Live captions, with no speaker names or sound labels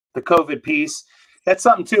the COVID piece. That's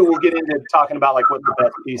something too. We'll get into talking about like what the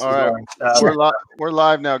best pieces are. We're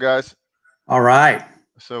live now, guys. All right.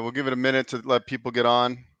 So we'll give it a minute to let people get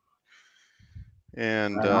on.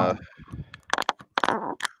 And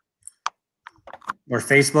we're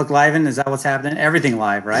Facebook living. Is that what's happening? Everything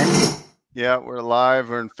live, right? Yeah, we're live.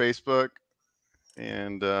 We're on Facebook,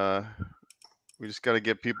 and we just got to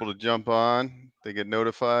get people to jump on. They get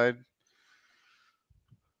notified.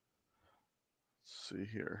 Let's see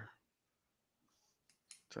here.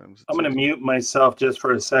 I'm going to mute myself just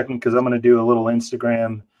for a second because I'm going to do a little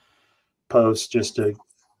Instagram post just to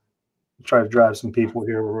try to drive some people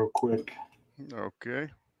here real quick. Okay.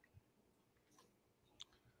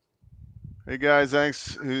 Hey guys,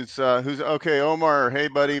 thanks. Who's okay? Omar, hey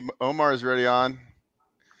buddy. Omar is ready on.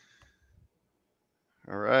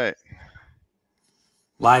 All right.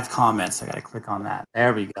 Live comments. I got to click on that.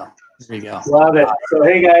 There we go. There you go. Love it. So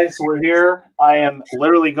hey guys, we're here. I am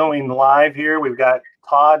literally going live here. We've got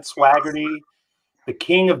Todd Swaggerty, the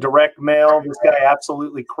king of direct mail. This guy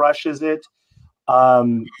absolutely crushes it.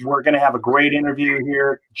 We're going to have a great interview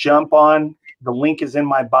here. Jump on. The link is in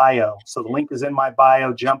my bio. So the link is in my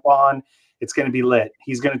bio. Jump on. It's going to be lit.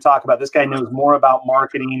 He's going to talk about, this guy knows more about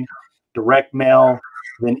marketing, direct mail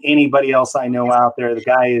than anybody else I know out there. The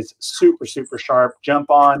guy is super, super sharp. Jump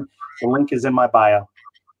on. The link is in my bio.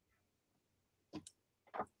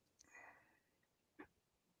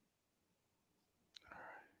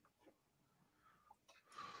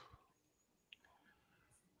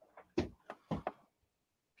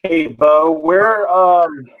 Hey, Bo, where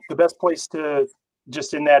the best place to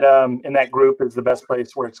just in that group is the best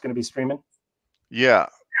place where it's going to be streaming? Yeah,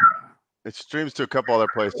 it streams to a couple other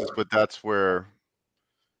places, but that's where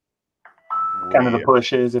kind of the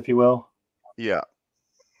push is, if you will. Yeah.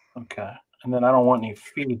 Okay, and then I don't want any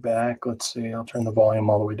feedback. Let's see. I'll turn the volume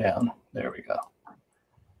all the way down. There we go.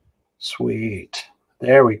 Sweet.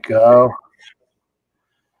 There we go.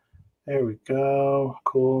 There we go.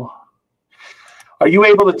 Cool. Are you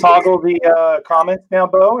able to toggle the comments now,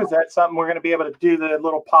 Bo? Is that something we're going to be able to do the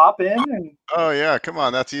little pop in? And... Oh, yeah. Come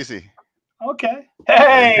on. That's easy. Okay.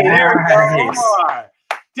 Hey, there we go. Omar.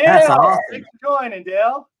 Dale, that's awesome. Thanks for joining,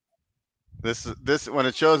 Dale. This when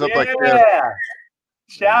it shows up like this. Yeah.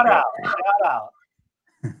 Shout out.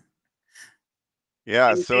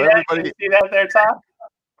 Yeah. So everybody. See that there, Todd?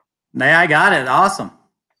 Yeah, I got it. Awesome.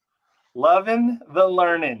 Loving the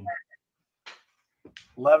learning.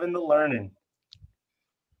 Loving the learning.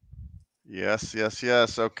 Yes.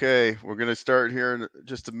 Okay, we're going to start here in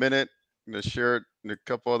just a minute. I'm going to share it in a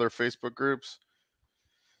couple other Facebook groups.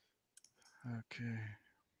 Okay.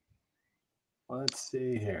 Let's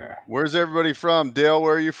see here. Where's everybody from? Dale,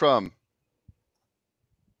 where are you from?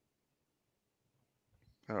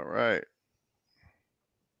 All right.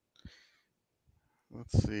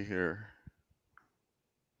 Let's see here.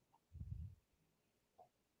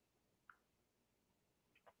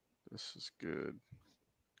 This is good.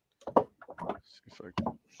 Let's see if I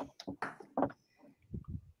can.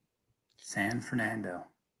 San Fernando.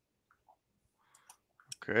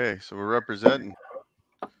 Okay, so we're representing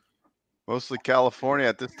mostly California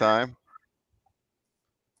at this time.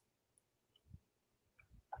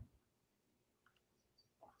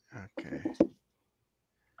 Okay.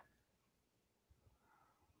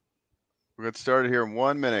 We'll get started here in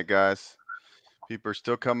 1 minute, guys. People are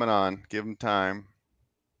still coming on. Give them time.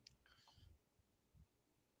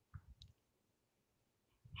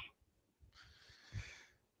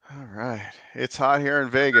 All right. It's hot here in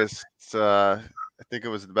Vegas. It's I think it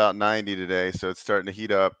was about 90 today, so it's starting to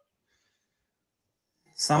heat up.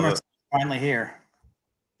 Summer's finally here.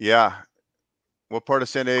 Yeah. What part of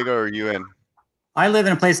San Diego are you in? I live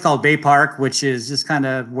in a place called Bay Park, which is just kind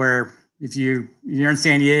of where, if you're in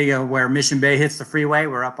San Diego, where Mission Bay hits the freeway,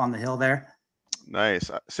 we're up on the hill there.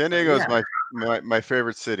 Nice. San Diego is my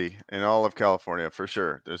favorite city in all of California, for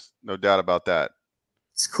sure. There's no doubt about that.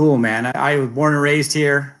 It's cool, man. I was born and raised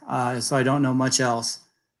here, so I don't know much else.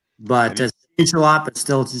 But it's changed a lot, but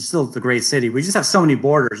still it's a great city. We just have so many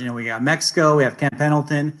borders. You know, we got Mexico, we have Camp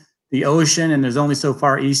Pendleton, the ocean, and there's only so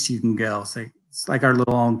far east you can go. So it's like our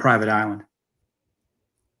little own private island.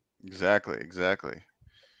 Exactly.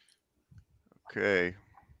 Okay.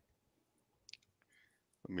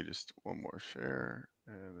 Let me just one more share,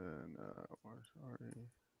 and then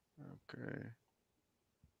okay.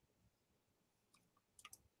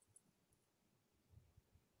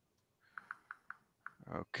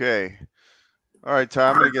 Okay. All right,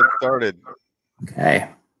 Tom, I'm going to get started. Okay.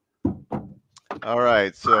 All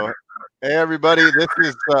right. So, hey, everybody, this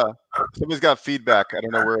is, somebody's got feedback. I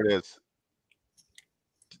don't know where it is.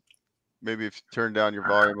 Maybe if you turn down your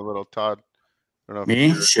volume a little, Todd. don't know.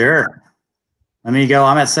 Me? Sure. Let me go.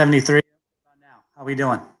 I'm at 73 now. How we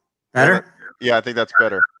doing? Better? Yeah, I think that's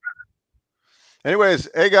better. Anyways,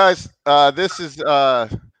 hey guys, this is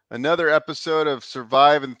another episode of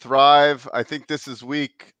Survive and Thrive. I think this is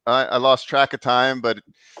week, I lost track of time, but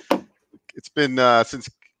it's been since,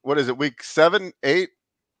 what is it, week 7, 8?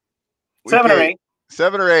 7 or 8.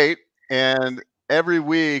 7 or 8. And every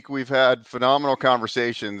week we've had phenomenal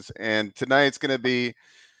conversations. And tonight's going to be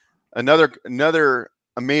another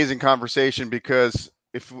amazing conversation, because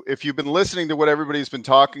if you've been listening to what everybody's been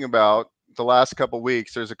talking about the last couple of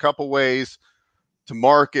weeks, there's a couple ways to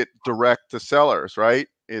market direct to sellers, right?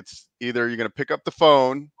 It's either you're going to pick up the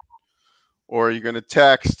phone, or you're going to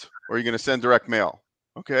text, or you're going to send direct mail.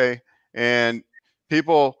 Okay. And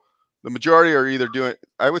people, the majority are either doing,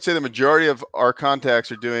 I would say the majority of our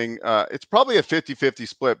contacts are doing, it's probably a 50-50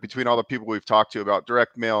 split between all the people we've talked to about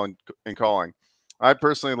direct mail and calling. I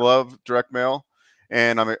personally love direct mail,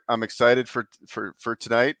 and I'm excited for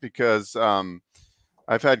tonight, because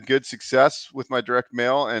I've had good success with my direct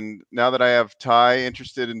mail, and now that I have Ty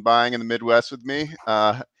interested in buying in the Midwest with me,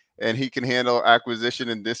 and he can handle acquisition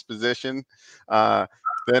and disposition,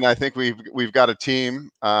 then I think we've got a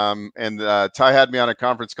team. And Ty had me on a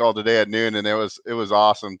conference call today at noon, and it was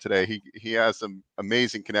awesome today. He has some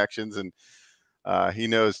amazing connections, and he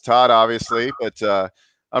knows Todd, obviously, but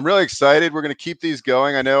I'm really excited. We're going to keep these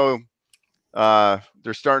going. I know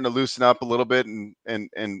they're starting to loosen up a little bit,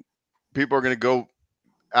 and people are going to go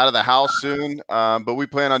out of the house soon, but we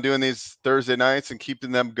plan on doing these Thursday nights and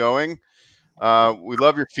keeping them going. We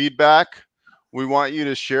love your feedback. We want you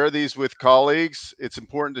to share these with colleagues. It's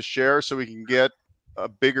important to share so we can get a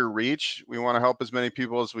bigger reach. We want to help as many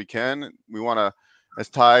people as we can. We want to, as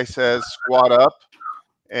Ty says, squat up,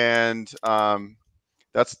 and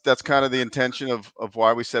that's kind of the intention of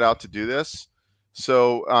why we set out to do this.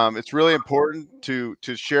 So it's really important to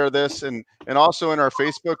share this, and also in our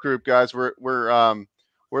Facebook group, guys.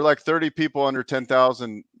 We're like 30 people under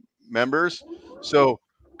 10,000 members. So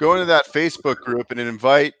go into that Facebook group and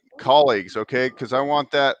invite colleagues, okay? Because I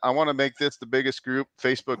want to make this the biggest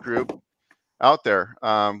Facebook group out there,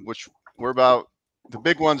 which the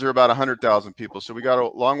big ones are about 100,000 people. So we got a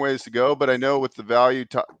long ways to go, but I know with the value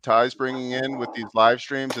Ty's bringing in with these live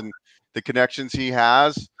streams and the connections he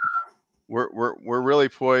has, we're really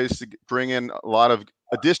poised to bring in a lot of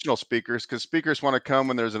additional speakers, because speakers want to come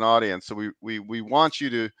when there's an audience. So we want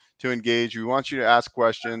you to engage. We want you to ask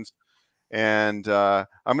questions, and I'm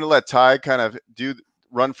going to let Ty kind of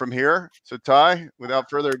run from here. So Ty, without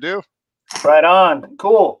further ado. Right on.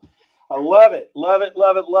 Cool. I love it. Love it.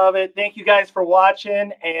 Love it. Love it. Thank you guys for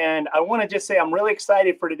watching. And I want to just say I'm really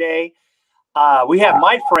excited for today. We have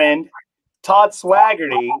my friend Todd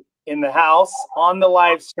Swaggerty in the house on the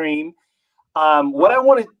live stream. What I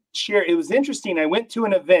want to share, it was interesting. I went to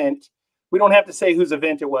an event. We don't have to say whose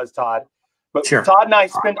event it was, Todd. But sure. Todd and I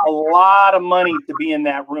spent a lot of money to be in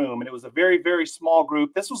that room. And it was a very, very small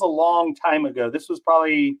group. This was a long time ago. This was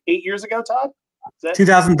probably 8 years ago, Todd?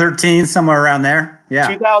 2013, somewhere around there. Yeah.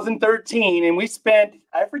 2013. And we spent,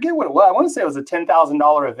 I forget what it was. I want to say it was a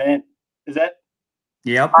 $10,000 event. Is that?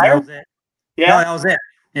 Yep. Higher? That was it. Yeah. No, that was it.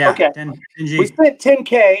 Yeah. Okay. 10G. We spent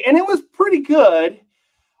 10K, and it was pretty good.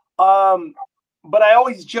 But I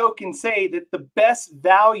always joke and say that the best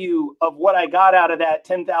value of what I got out of that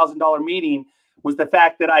 $10,000 meeting was the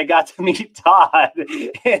fact that I got to meet Todd.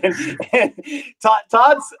 and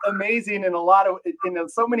Todd's amazing in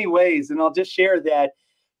so many ways. And I'll just share that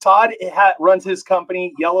Todd runs his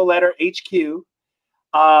company, Yellow Letter HQ.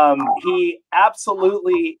 He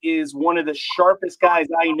absolutely is one of the sharpest guys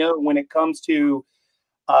I know when it comes to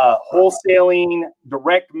wholesaling,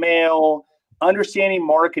 direct mail, understanding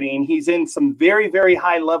marketing. He's in some very, very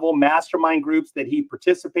high level mastermind groups that he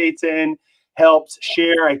participates in, helps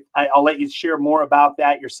share. I'll let you share more about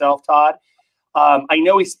that yourself, Todd. I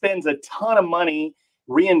know he spends a ton of money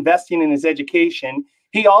reinvesting in his education.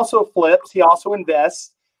 He also flips. He also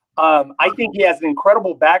invests. I think he has an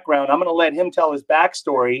incredible background. I'm going to let him tell his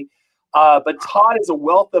backstory. But Todd is a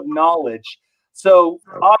wealth of knowledge. So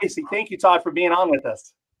obviously, thank you, Todd, for being on with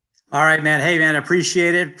us. All right, man. Hey, man,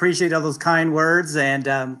 appreciate it. Appreciate all those kind words, and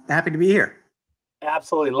happy to be here.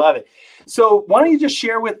 Absolutely love it. So why don't you just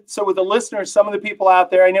share with the listeners, some of the people out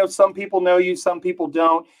there, I know some people know you, some people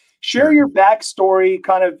don't. Share your backstory,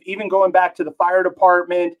 kind of even going back to the fire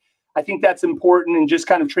department. I think that's important, and just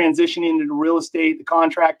kind of transitioning into real estate, the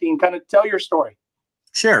contracting, kind of tell your story.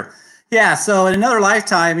 Sure. Yeah. So in another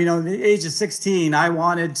lifetime, at the age of 16, I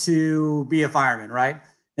wanted to be a fireman, right?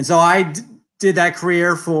 And so I did that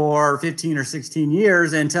career for 15 or 16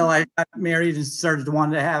 years until I got married and started to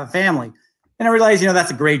want to have a family. And I realized,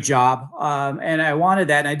 that's a great job. And I wanted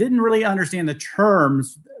that. And I didn't really understand the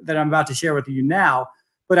terms that I'm about to share with you now,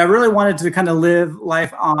 but I really wanted to kind of live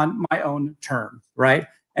life on my own terms, right?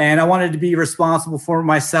 And I wanted to be responsible for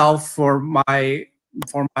myself, for my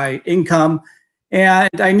income.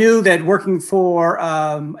 And I knew that working for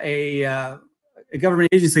a government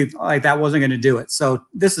agency like that wasn't going to do it. So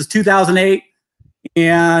this is 2008,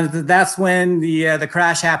 and that's when the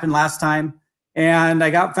crash happened last time. And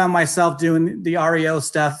I found myself doing the REO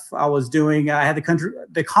stuff. I had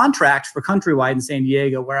the contract for Countrywide in San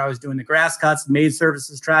Diego, where I was doing the grass cuts, maid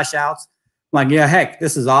services, trash outs. I'm like, yeah, heck,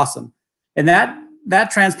 this is awesome. And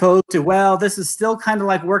that transposed to, well, this is still kind of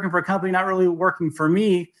like working for a company, not really working for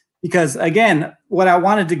me, because again, what I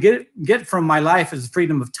wanted to get from my life is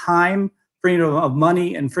freedom of time, freedom of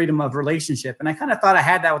money, and freedom of relationship. And I kind of thought I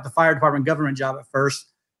had that with the fire department government job at first.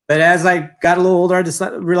 But as I got a little older, I just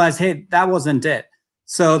realized, hey, that wasn't it.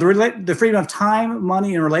 So the freedom of time,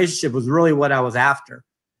 money, and relationship was really what I was after.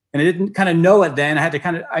 And I didn't kind of know it then. I had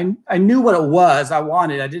to I knew what it was I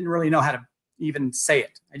wanted. I didn't really know how to even say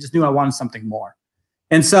it. I just knew I wanted something more.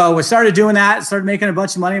 And so we started doing that, started making a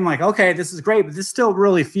bunch of money. I'm like, okay, this is great, but this still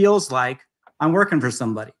really feels like I'm working for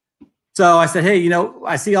somebody. So I said, hey,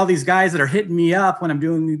 I see all these guys that are hitting me up when I'm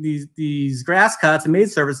doing these grass cuts and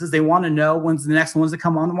maid services. They want to know when's the next ones that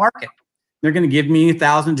come on the market. They're going to give me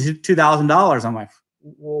 $1,000 to $2,000. I'm like,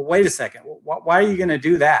 well, wait a second. Why are you going to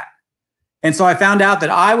do that? And so I found out that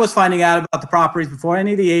I was finding out about the properties before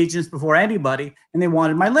any of the agents, before anybody, and they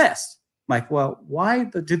wanted my list. I'm like, well,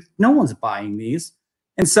 why? No one's buying these.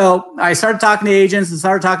 And so I started talking to agents and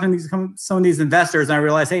started talking to some of these investors, and I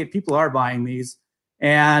realized, hey, people are buying these.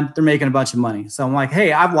 And they're making a bunch of money. So I'm like,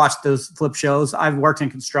 hey, I've watched those flip shows. I've worked in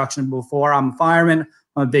construction before. I'm a fireman.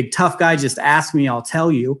 I'm a big tough guy. Just ask me, I'll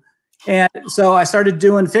tell you. And so I started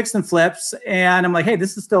doing fix and flips. And I'm like, hey,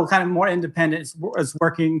 this is still kind of more independent. It's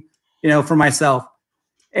working, for myself.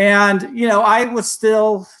 And, I was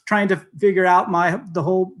still trying to figure out the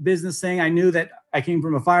whole business thing. I knew that I came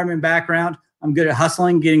from a fireman background. I'm good at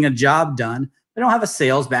hustling, getting a job done. I don't have a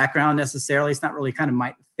sales background necessarily. It's not really kind of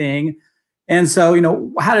my thing. And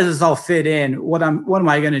so, how does this all fit in? What am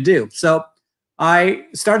I going to do? So I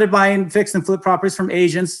started buying fix and flip properties from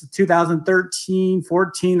agents, 2013,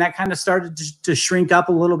 14. That kind of started to shrink up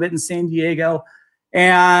a little bit in San Diego.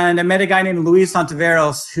 And I met a guy named Luis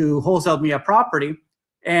Ontiveros who wholesaled me a property.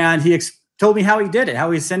 And he told me how he did it,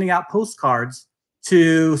 how he's sending out postcards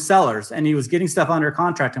to sellers. And he was getting stuff under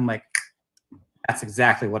contract. I'm like, that's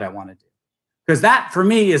exactly what I want to do. Because that, for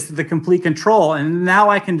me, is the complete control. And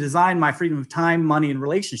now I can design my freedom of time, money, and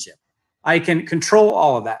relationship. I can control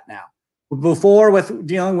all of that now. Before, with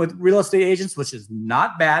dealing with real estate agents, which is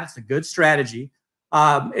not bad, it's a good strategy,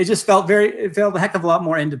 it just felt a heck of a lot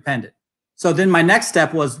more independent. So then my next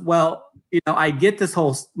step was, well, I get this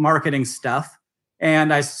whole marketing stuff,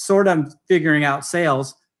 and I sort of figuring out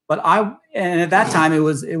sales. But and at that time it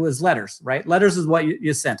was letters, right? Letters is what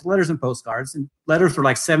you sent, letters and postcards, and letters were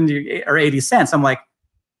like 70 or 80 cents. I'm like,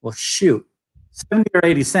 well, shoot, 70 or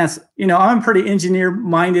 80 cents. I'm a pretty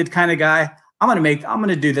engineer-minded kind of guy. I'm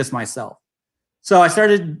gonna do this myself. So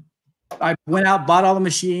I went out, bought all the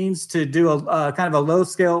machines to do a kind of a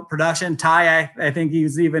low-scale production. Ty, I think he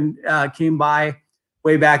was even came by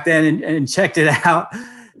way back then and checked it out.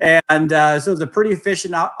 And so it was a pretty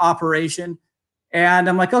efficient operation. And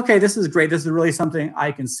I'm like, okay, this is great. This is really something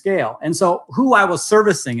I can scale. And so who I was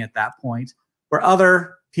servicing at that point were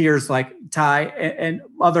other peers like Ty and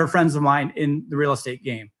other friends of mine in the real estate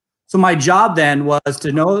game. So my job then was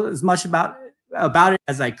to know as much about it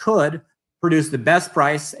as I could, produce the best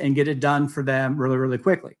price, and get it done for them really, really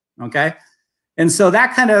quickly. Okay. And so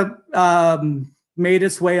that kind of made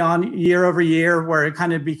its way on year over year, where it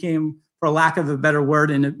kind of became, for lack of a better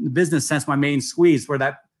word, in the business sense, my main squeeze, where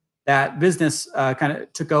that business kind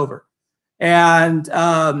of took over. And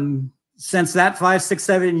since that 5, 6,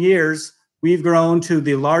 7 years, we've grown to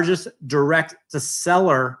the largest direct to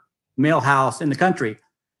seller mail house in the country.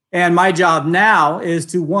 And my job now is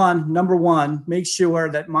to number one, make sure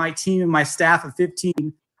that my team and my staff of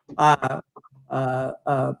 15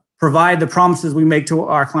 provide the promises we make to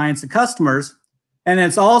our clients and customers. And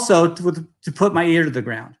it's also to put my ear to the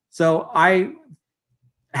ground. So I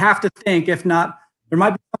have to think, if not, there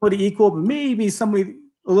might be somebody equal, but maybe somebody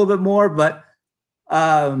a little bit more, but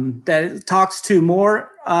that talks to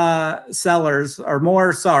more sellers, or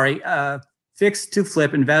more, fix to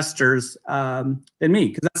flip investors than me,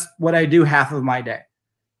 because that's what I do half of my day.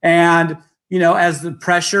 And, as the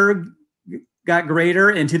pressure got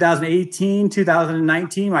greater in 2018,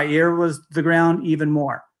 2019, my ear was to the ground even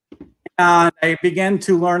more. And I began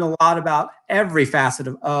to learn a lot about every facet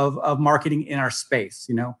of marketing in our space,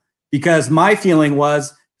 you know, because my feeling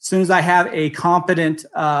was, as soon as I have a competent,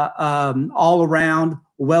 all around,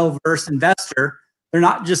 well-versed investor, they're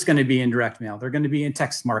not just going to be in direct mail. They're going to be in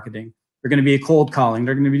text marketing. They're going to be cold calling.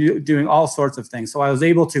 They're going to be doing all sorts of things. So I was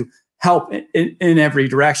able to help in every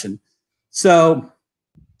direction. So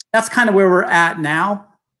that's kind of where we're at now.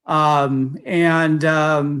 Yeah,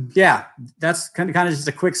 that's kind of just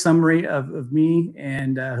a quick summary of me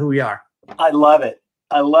and who we are. I love it.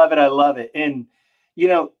 I love it. I love it. And, you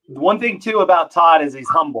know, one thing too about Todd is he's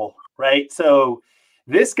humble, right? So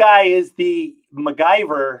this guy is the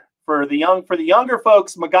MacGyver for the younger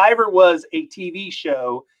folks. MacGyver was a TV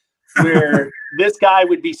show where this guy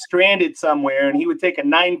would be stranded somewhere and he would take a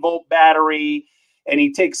 9-volt battery and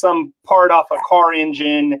he'd take some part off a car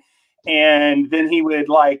engine and then he would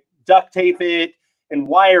like duct tape it and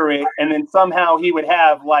wire it. And then somehow he would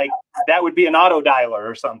have like, that would be an auto dialer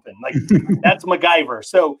or something like that's MacGyver.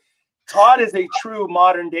 So Todd is a true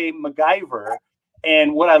modern day MacGyver.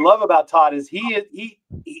 And what I love about Todd is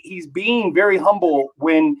he's being very humble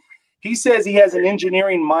when he says he has an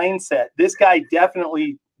engineering mindset. This guy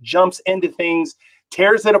definitely jumps into things,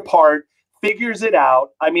 tears it apart, figures it out.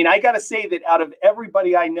 I mean, I got to say that out of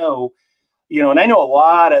everybody I know, you know, and I know a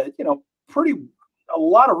lot of, you know, a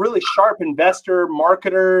lot of really sharp investor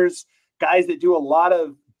marketers, guys that do a lot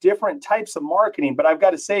of different types of marketing. But I've got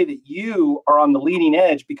to say that you are on the leading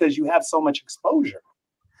edge because you have so much exposure.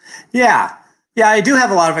 Yeah. Yeah, I do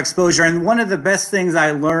have a lot of exposure. And one of the best things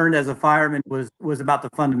I learned as a fireman was about the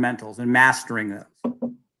fundamentals and mastering those.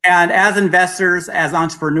 And as investors, as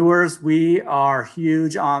entrepreneurs, we are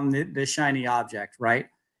huge on the shiny object, right?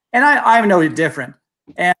 And I'm no different.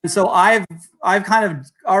 And so I've kind of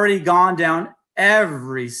already gone down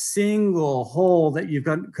every single hole that you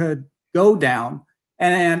could go down,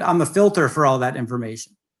 and I'm a filter for all that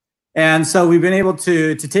information. And so we've been able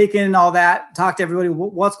to take in all that, talk to everybody,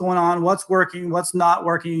 what's going on, what's working, what's not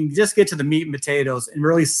working, just get to the meat and potatoes and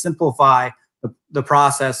really simplify the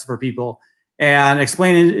process for people and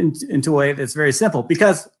explain it into a way that's very simple.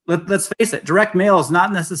 Because let's face it, direct mail is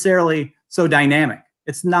not necessarily so dynamic.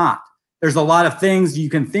 It's not. There's a lot of things you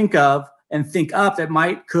can think of and think up that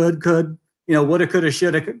might, could, you know, woulda, coulda,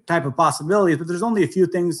 shoulda type of possibilities, but there's only a few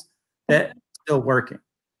things that are still working,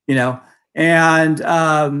 you know. And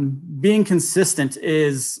being consistent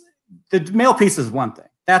is, the mail piece is one thing.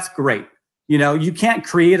 That's great. You know, you can't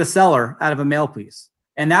create a seller out of a mail piece.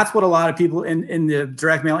 And that's what a lot of people in the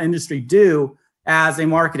direct mail industry do as a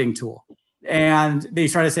marketing tool. And they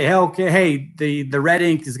try to say, hey, okay, hey, the red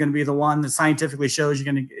ink is going to be the one that scientifically shows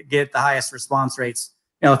you're going to get the highest response rates,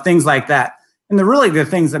 you know, things like that. And the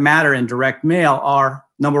things that matter in direct mail are,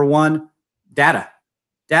 number one, data.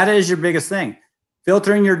 Data is your biggest thing.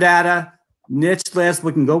 Filtering your data, niche list.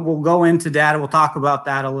 We'll go into data. We'll talk about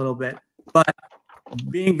that a little bit. But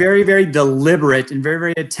being very, very deliberate and very,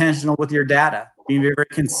 very intentional with your data, being very, very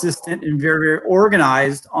consistent and very, very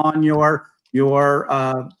organized on your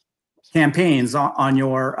campaigns, on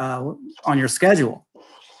your schedule.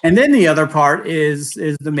 And then the other part is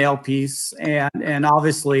the mail piece and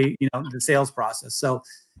obviously, you know, the sales process. So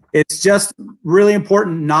it's just really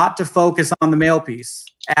important not to focus on the mail piece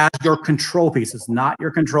as your control piece. It's not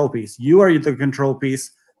your control piece. You are the control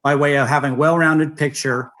piece by way of having a well-rounded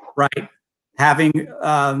picture, right? Having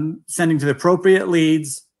sending to the appropriate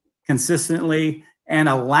leads consistently and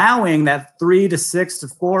allowing that 3 to 6 to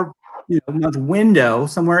 4 month window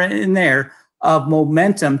somewhere in there of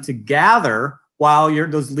momentum to gather while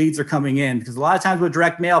those leads are coming in. Because a lot of times with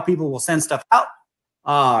direct mail, people will send stuff out.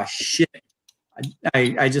 Oh shit!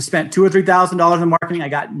 I just spent $2,000 or $3,000 in marketing. I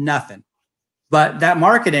got nothing. But that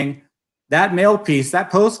marketing, that mail piece, that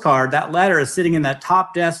postcard, that letter is sitting in that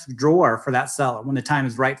top desk drawer for that seller when the time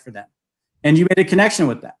is right for them. And you made a connection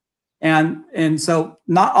with them. And so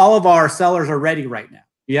not all of our sellers are ready right now.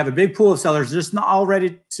 You have a big pool of sellers just not all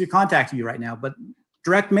ready to contact you right now. But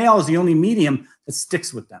direct mail is the only medium that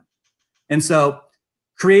sticks with them. And so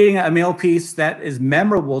creating a mail piece that is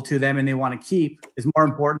memorable to them and they want to keep is more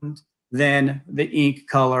important than the ink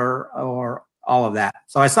color or all of that.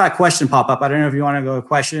 So I saw a question pop up. I don't know if you want to go a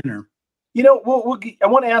question or. You know, I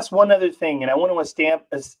want to ask one other thing, and I want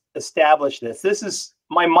to establish this. This is,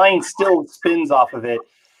 my mind still spins off of it.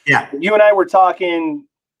 Yeah. You and I were talking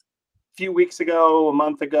a few weeks ago, a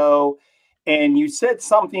month ago, and you said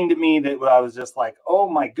something to me that I was just like, oh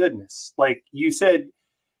my goodness. Like you said,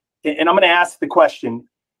 and I'm going to ask the question,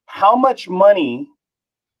 how much money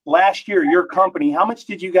last year, your company, how much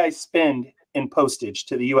did you guys spend in postage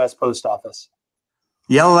to the U.S. Post Office?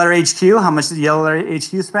 Yellow Letter HQ, how much did Yellow Letter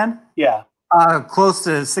HQ spend? Yeah. Close to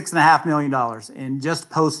 $6.5 million in just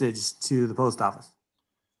postage to the post office.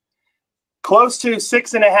 Close to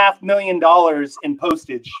 $6.5 million in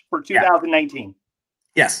postage for 2019.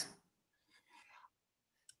 Yes.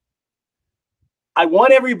 I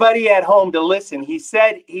want everybody at home to listen. He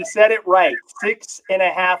said it right.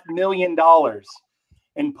 $6.5 million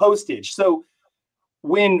in postage. So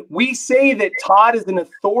when we say that Todd is an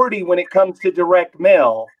authority when it comes to direct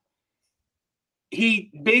mail,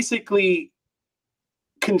 he basically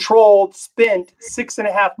spent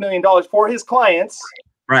 $6.5 million for his clients,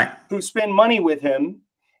 right, who spend money with him.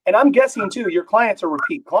 And I'm guessing too, your clients are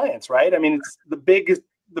repeat clients, right? I mean, it's the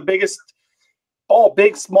biggest, all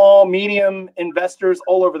big, small, medium investors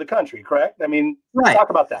all over the country, correct? I mean, right.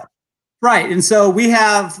 Talk about that. Right. And so we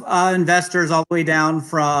have investors all the way down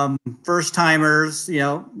from first timers,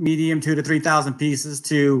 medium 2,000 to 3,000 pieces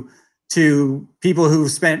to people who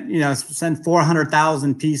send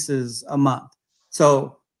 400,000 pieces a month.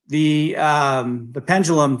 So the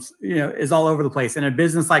pendulum, is all over the place. In a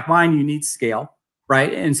business like mine, you need scale,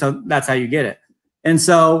 right? And so that's how you get it. And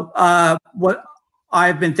so what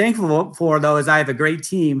I've been thankful for, though, is I have a great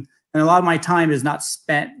team, and a lot of my time is not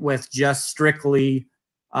spent with just strictly,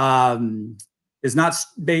 is not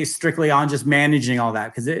based strictly on just managing all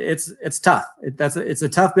that, because it's tough. It's a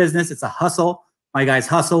tough business. It's a hustle. My guys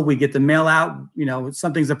hustle. We get the mail out.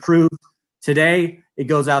 Something's approved today, it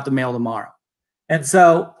goes out the mail tomorrow. And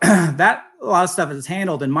so that a lot of stuff is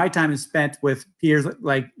handled, and my time is spent with peers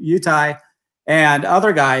like Utah and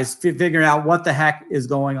other guys figuring out what the heck is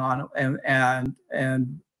going on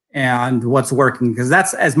and what's working. Because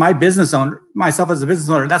that's, as my business owner, myself as a business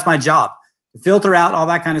owner, that's my job, to filter out all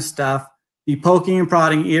that kind of stuff, be poking and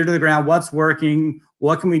prodding, ear to the ground, what's working,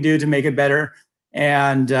 what can we do to make it better.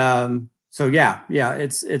 And so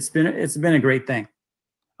it's been a great thing.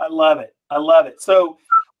 I love it. So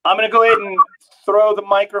I'm going to go ahead and throw the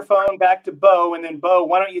microphone back to Bo, and then Bo,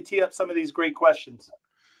 why don't you tee up some of these great questions?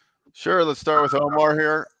 Sure. Let's start with Omar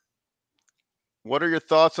here. What are your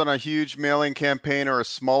thoughts on a huge mailing campaign or a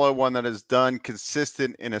smaller one that is done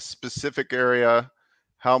consistent in a specific area?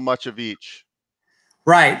 How much of each?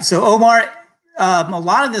 Right. So Omar, a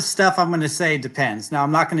lot of this stuff I'm going to say depends. Now,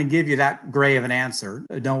 I'm not going to give you that gray of an answer.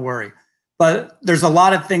 Don't worry. But there's a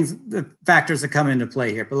lot of factors that come into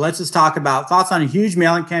play here. But let's just talk about thoughts on a huge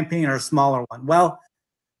mailing campaign or a smaller one. Well,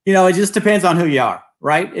 it just depends on who you are,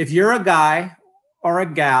 right? If you're a guy or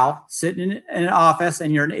a gal sitting in an office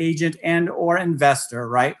and you're an agent and or investor,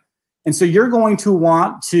 right? And so you're going to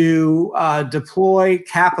want to deploy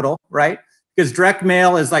capital, right? Because direct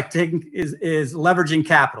mail is like is leveraging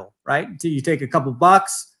capital, right? You take a couple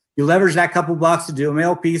bucks, you leverage that couple bucks to do a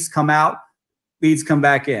mail piece, come out, leads come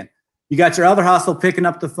back in. You got your other hustle, picking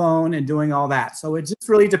up the phone and doing all that. So it just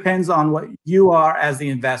really depends on what you are as the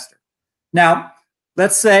investor. Now,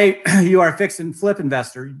 let's say you are a fix and flip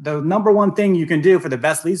investor. The number one thing you can do for the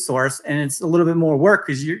best lead source, and it's a little bit more work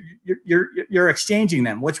because you're exchanging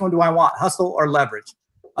them. Which one do I want, hustle or leverage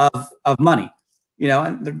of money?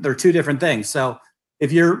 And they're two different things. So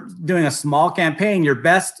if you're doing a small campaign, your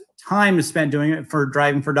best time is spent doing it for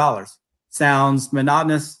driving for dollars. Sounds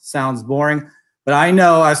monotonous, sounds boring. But I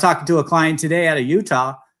know I was talking to a client today out of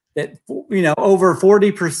Utah that, over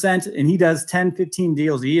 40%, and he does 10, 15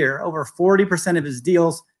 deals a year, over 40% of his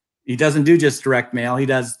deals, he doesn't do just direct mail. He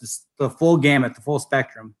does the full gamut, the full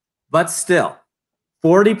spectrum. But still,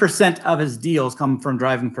 40% of his deals come from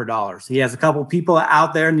driving for dollars. He has a couple people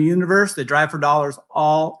out there in the universe that drive for dollars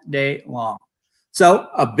all day long. So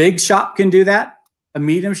a big shop can do that, a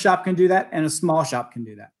medium shop can do that, and a small shop can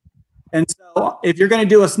do that. And so if you're going to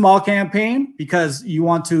do a small campaign because you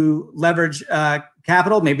want to leverage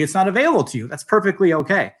capital, maybe it's not available to you. That's perfectly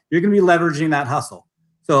okay. You're going to be leveraging that hustle.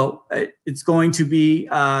 So it's going to be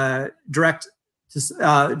direct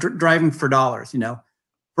to driving for dollars,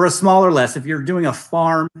 For a smaller list, if you're doing a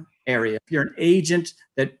farm area, if you're an agent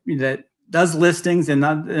that does listings and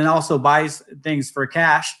also buys things for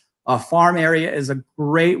cash, a farm area is a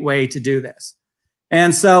great way to do this.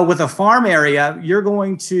 And so with a farm area, you're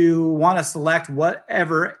going to want to select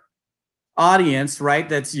whatever audience, right,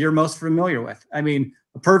 that's you're most familiar with. I mean,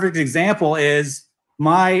 a perfect example is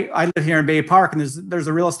I live here in Bay Park, and there's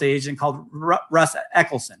a real estate agent called Russ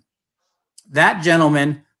Eckelson. That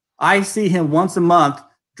gentleman, I see him once a month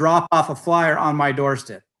drop off a flyer on my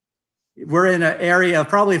doorstep. We're in an area of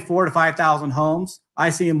probably 4,000 to 5,000 homes. I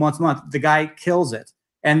see him once a month. The guy kills it.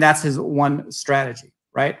 And that's his one strategy,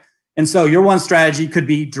 right? And so your one strategy could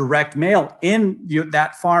be direct mail in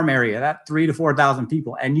that farm area, that 3,000 to 4,000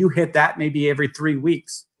 people, and you hit that maybe every 3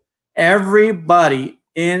 weeks. Everybody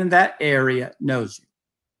in that area knows you.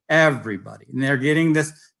 everybody, and they're getting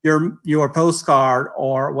this your postcard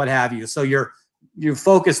or what have you. So you're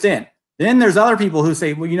focused in. Then there's other people who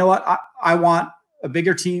say, well, you know what, I want a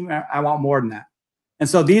bigger team. I want more than that. And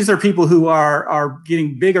so these are people who are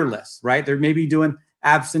getting bigger lists, right? They're maybe doing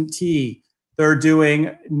absentee. They're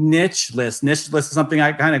doing niche lists. Niche list is something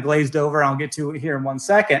I kind of glazed over. I'll get to it here in 1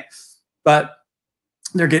 second. But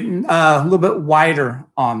they're getting a little bit wider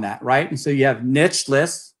on that, right? And so you have niche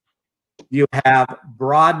lists, you have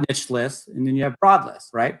broad niche lists, and then you have broad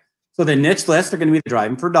lists, right? So the niche lists are going to be the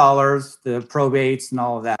driving for dollars, the probates, and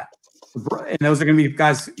all of that. And those are going to be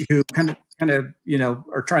guys who kind of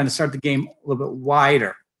are trying to start the game a little bit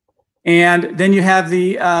wider. And then you have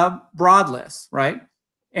the broad lists, right?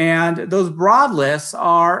 And those broad lists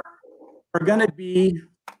are going to be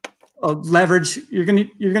leverage. You're going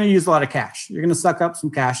to use a lot of cash. You're going to suck up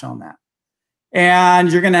some cash on that, and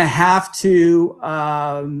you're going to have to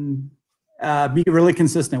be really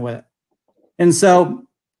consistent with it. And so,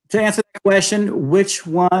 to answer that question, which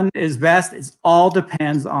one is best? It all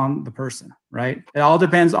depends on the person, right? It all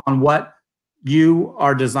depends on what you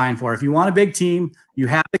are designed for. If you want a big team, you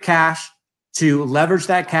have the cash to leverage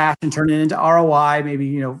that cash and turn it into ROI,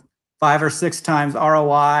 maybe 5 or 6 times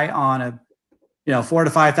ROI on a $4,000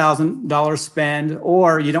 to $5,000 spend,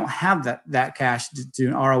 or you don't have that cash to do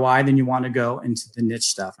an ROI, then you want to go into the niche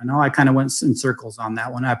stuff. I know I kind of went in circles on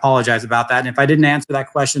that one. I apologize about that. And if I didn't answer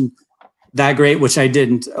that question that great, which I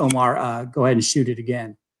didn't, Omar, go ahead and shoot it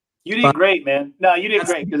again. You did great, man. No, you did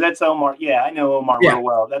great, because that's Omar. Yeah, I know Omar real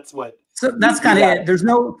well. That's what. So that's kind of it.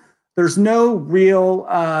 There's no real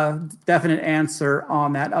definite answer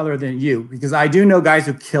on that other than you, because I do know guys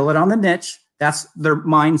who kill it on the niche. That's their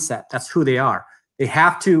mindset. That's who they are. They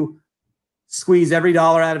have to squeeze every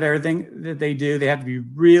dollar out of everything that they do. They have to be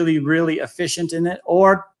really, really efficient in it.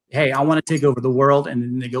 Or, hey, I want to take over the world, and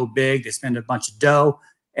then they go big. They spend a bunch of dough,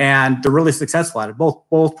 and they're really successful at it.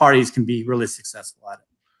 Both parties can be really successful at it.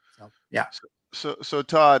 So, yeah. So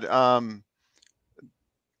Todd,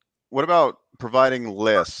 what about providing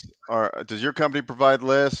lists? Or does your company provide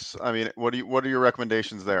lists? I mean, what are your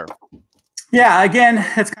recommendations there? Yeah, again,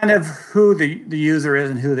 it's kind of who the user is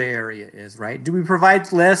and who the area is, right? Do we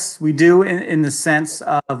provide lists? We do in the sense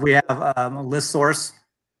of we have a list source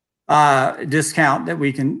discount that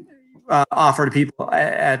we can offer to people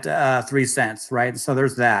at 3 cents, right? So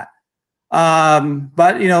there's that.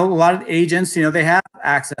 But a lot of agents, they have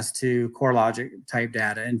access to CoreLogic type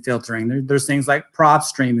data and filtering. There's things like prop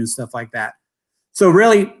stream and stuff like that. So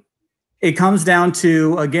really, it comes down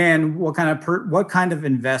to, again, what kind of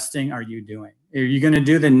investing are you doing? Are you going to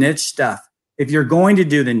do the niche stuff? If you're going to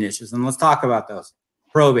do the niches, and let's talk about those: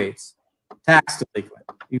 probates, tax delinquent,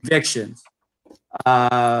 evictions.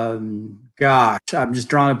 Gosh, I'm just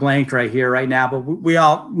drawing a blank right now, but we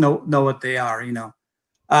all know what they are,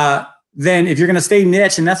 Then if you're going to stay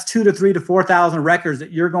niche, and that's 2,000 to 3,000 to 4,000 records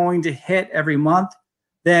that you're going to hit every month,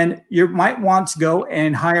 then you might want to go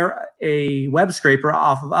and hire a web scraper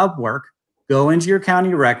off of Upwork, go into your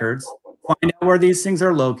county records, find out where these things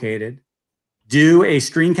are located, do a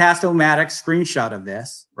screencast-o-matic screenshot of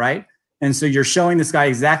this, right? And so you're showing this guy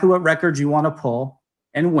exactly what records you want to pull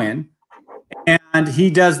and when. And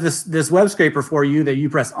he does this web scraper for you that you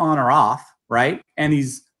press on or off, right? And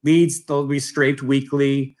these leads, they'll be scraped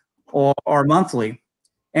weekly or monthly.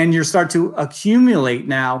 And you start to accumulate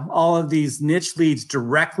now all of these niche leads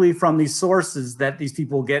directly from these sources that these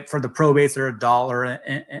people get for the probates that are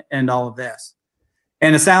 $1 and all of this.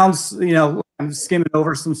 And it sounds, I'm skimming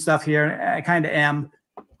over some stuff here. I kind of am.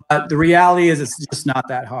 But the reality is it's just not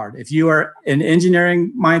that hard. If you are an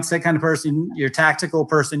engineering mindset kind of person, you're a tactical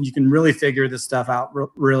person, you can really figure this stuff out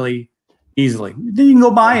really easily. Then you can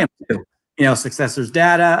go buy them too. Successors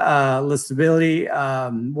data, listability.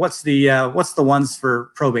 What's the ones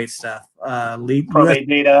for probate stuff? Probate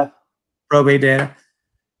data.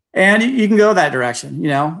 And you can go that direction,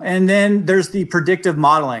 And then there's the predictive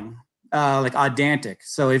modeling, like Audantic.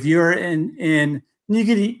 So if you're you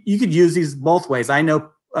could use these both ways. I know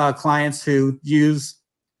clients who use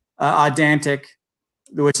Audantic,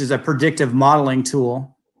 which is a predictive modeling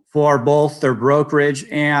tool for both their brokerage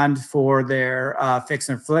and for their fix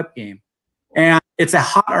and flip game. And it's a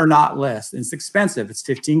hot or not list. It's expensive. It's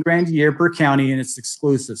 $15,000 a year per county, and it's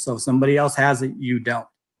exclusive. So if somebody else has it, you don't.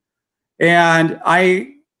 And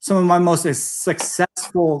some of my most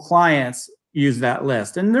successful clients use that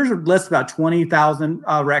list. And there's a list about 20,000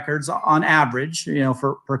 records on average,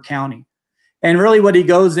 per county. And really what he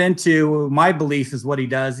goes into, my belief is what he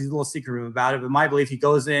does. He's a little secretive about it, but my belief, he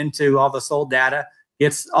goes into all the sold data,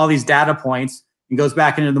 gets all these data points, and goes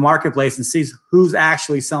back into the marketplace and sees who's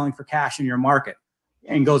actually selling for cash in your market.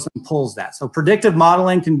 and goes and pulls that. So predictive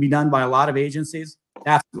modeling can be done by a lot of agencies.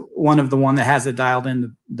 That's one that has it dialed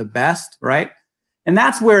in the best, right? And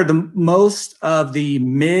that's where the most of the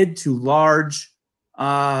mid to large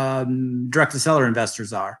direct to seller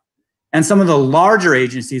investors are. And some of the larger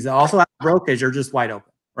agencies that also have brokerage are just wide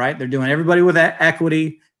open, right? They're doing everybody with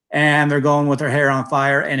equity, and they're going with their hair on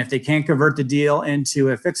fire. And if they can't convert the deal into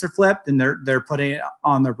a fix or flip, then they're putting it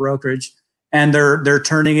on their brokerage, and they're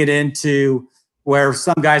turning it into where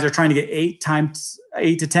some guys are trying to get 8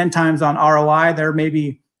 to 10 times on ROI. They're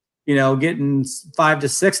maybe, getting 5 to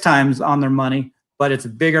 6 times on their money, but it's a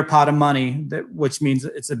bigger pot of money, which means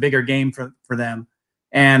it's a bigger game for them,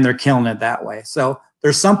 and they're killing it that way. So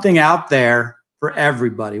there's something out there for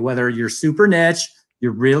everybody, whether you're super niche,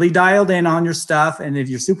 you're really dialed in on your stuff. And if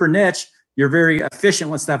you're super niche, you're very efficient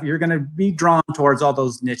with stuff. You're going to be drawn towards all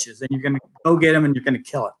those niches, and you're going to go get them, and you're going to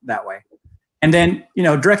kill it that way. And then,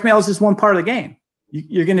 direct mail is just one part of the game.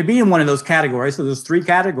 You're going to be in one of those categories. So there's 3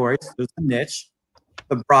 categories. There's the niche,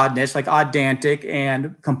 the broad niche, like Audantic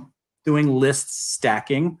and doing list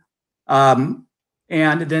stacking. And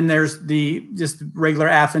then there's the just regular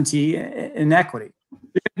absentee and equity.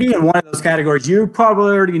 You're going to be in one of those categories. You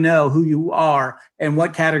probably already know who you are and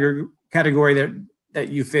what category that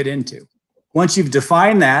you fit into. Once you've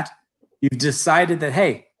defined that, you've decided that,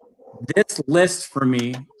 hey, this list for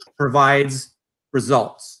me provides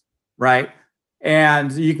results, right?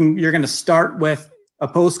 And you're going to start with a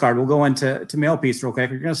postcard. We'll go into mail piece real quick.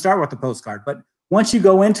 You're going to start with the postcard. But once you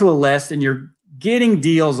go into a list and you're getting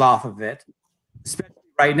deals off of it, especially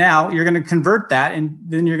right now, you're going to convert that, and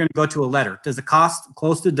then you're going to go to a letter. Does it cost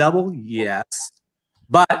close to double? Yes.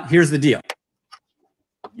 But here's the deal.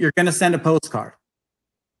 You're going to send a postcard,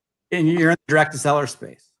 and you're in the direct to seller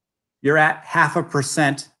space. You're at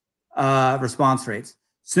 0.5% response rates.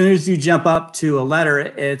 As soon as you jump up to a letter,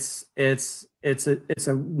 it's a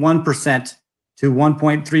 1% to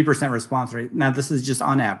 1.3% response rate. Now, this is just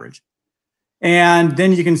on average. And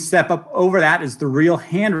then you can step up over that is the real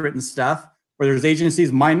handwritten stuff, where there's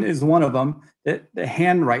agencies, mine is one of them, that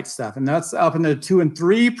handwrite stuff. And that's up in the 2 and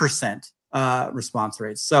 3% response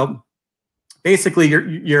rates. So basically,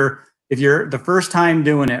 if you're the first time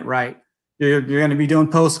doing it right, you're going to be doing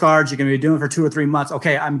postcards. You're going to be doing it for 2 or 3 months.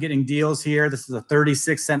 Okay, I'm getting deals here. This is a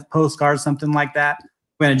 36-cent postcard, something like that.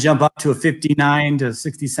 I'm going to jump up to a 59 to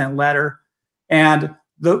 60-cent letter. And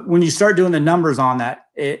when you start doing the numbers on that,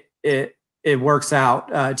 it works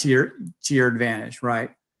out to your advantage,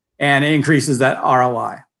 right? And it increases that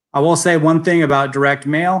ROI. I will say one thing about direct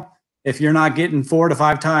mail. If you're not getting 4 to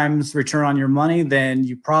 5 times return on your money, then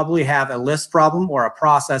you probably have a list problem or a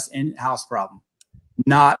process in-house problem,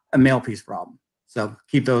 not a mail piece problem. So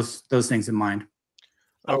keep those things in mind.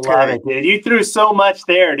 Okay. I love it, dude. You threw so much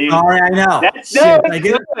there, dude. Sorry, I know. I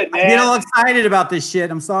get all excited about this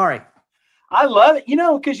shit. I'm sorry. I love it.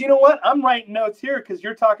 Because you know what? I'm writing notes here because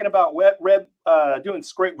you're talking about doing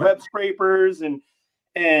web scrapers and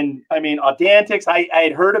I mean, Audantics. I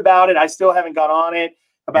had heard about it. I still haven't got on it,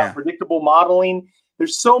 about predictable modeling.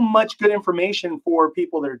 There's so much good information for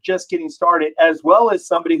people that are just getting started, as well as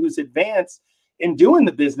somebody who's advanced in doing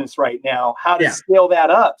the business right now, how to scale that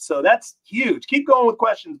up. So that's huge. Keep going with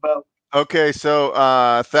questions, Bo. Okay. So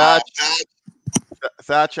Thatch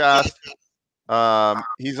asked,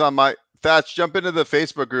 he's on my, Thatch, jump into the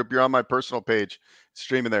Facebook group. You're on my personal page,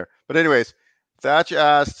 streaming there. But anyways, Thatch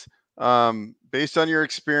asked, based on your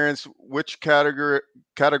experience, which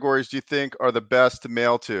categories do you think are the best to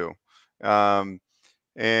mail to?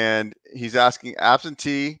 And he's asking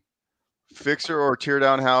absentee, fixer or tear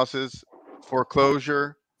down houses,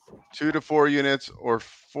 foreclosure, 2 to 4 units, or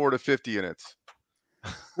 4 to 50 units.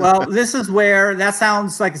 Well, this is where that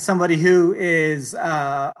sounds like somebody who is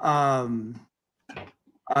a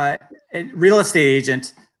real estate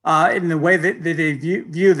agent in the way that they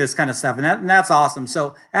view this kind of stuff. And that's awesome.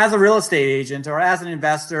 So as a real estate agent or as an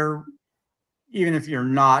investor, even if you're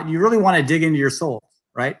not, you really want to dig into your soul,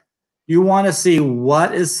 right? You want to see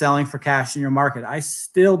what is selling for cash in your market. I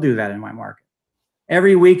still do that in my market.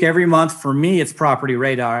 Every week, every month, for me, it's Property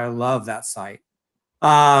Radar. I love that site.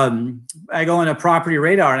 I go into Property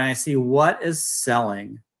Radar and I see what is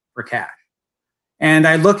selling for cash. And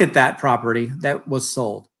I look at that property that was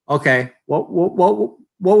sold. Okay, what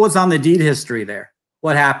was on the deed history there?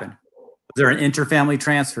 What happened? Was there an interfamily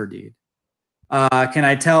transfer deed? Can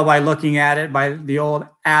I tell by looking at it by the old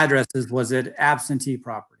addresses? Was it absentee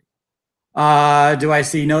property? Do I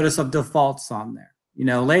see notice of defaults on there?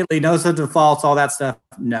 Lately, notice of defaults, all that stuff,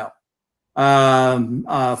 no.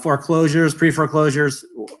 Foreclosures, pre-foreclosures,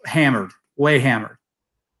 hammered, way hammered.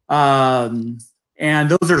 And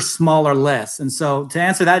those are smaller lists. And so to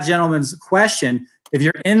answer that gentleman's question, if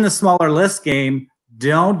you're in the smaller list game,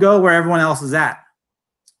 don't go where everyone else is at.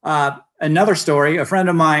 Another story, a friend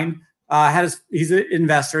of mine he's an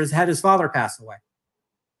investor, has had his father pass away.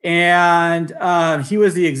 And he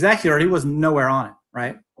was the executor. He was nowhere on it,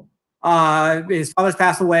 right? His father's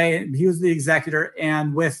passed away. He was the executor.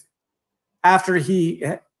 And after he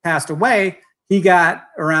passed away, he got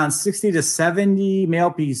around 60 to 70 mail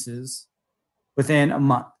pieces within a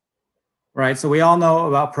month, right? So we all know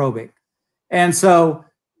about probate. And so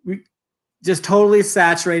we just totally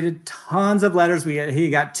saturated, tons of letters. He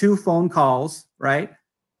got 2 phone calls, right?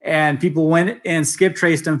 And people went and skip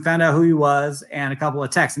traced him, found out who he was, and a couple of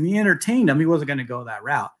texts. And he entertained them. He wasn't going to go that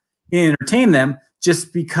route. He entertained them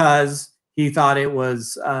just because he thought it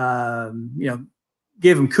was,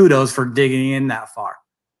 give him kudos for digging in that far.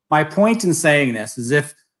 My point in saying this is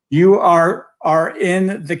if you are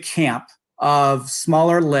in the camp of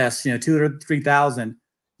smaller lists, 2 to 3,000,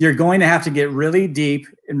 you're going to have to get really deep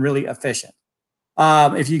and really efficient.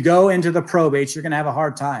 If you go into the probates, you're going to have a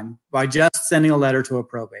hard time by just sending a letter to a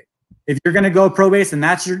probate. If you're going to go probates and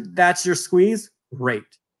that's your squeeze, great.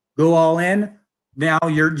 Go all in. Now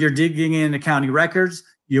you're digging into county records.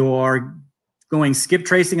 You're going skip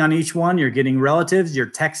tracing on each one. You're getting relatives.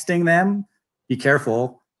 You're texting them. Be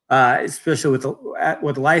careful, especially with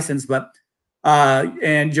the license. But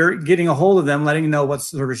and you're getting a hold of them, letting them know what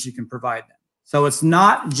service you can provide them. So it's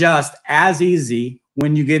not just as easy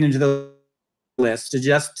when you get into the list to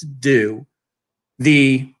just do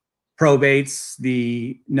the probates,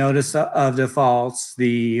 the notice of defaults,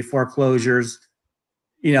 the foreclosures.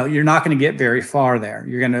 You're not going to get very far there.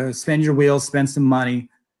 You're going to spend your wheels, spend some money,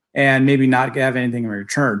 and maybe not have anything in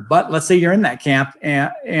return. But let's say you're in that camp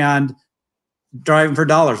and driving for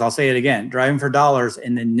dollars. I'll say it again, driving for dollars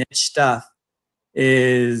in the niche stuff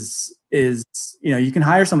is you can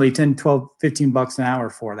hire somebody 10, 12, 15 bucks an hour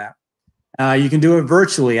for that. You can do it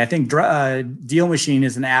virtually. I think Deal Machine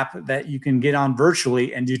is an app that you can get on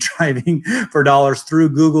virtually and do driving for dollars through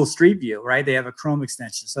Google Street View, right? They have a Chrome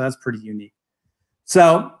extension, so that's pretty unique.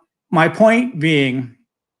 So my point being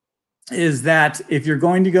is that if you're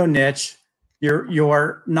going to go niche,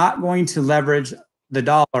 you're not going to leverage the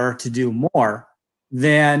dollar to do more,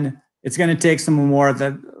 then it's going to take some more of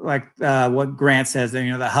the, what Grant says,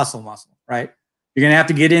 the hustle muscle, right? You're going to have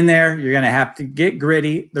to get in there. You're going to have to get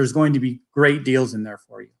gritty. There's going to be great deals in there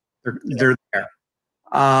for you. They're there.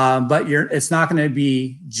 But it's not going to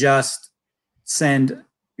be just send,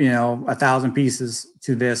 1,000 pieces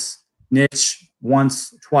to this niche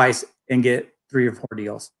once, twice, and get 3 or 4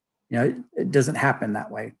 deals. It doesn't happen that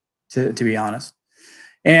way, to be honest.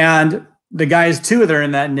 And the guys too that are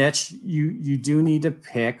in that niche, you do need to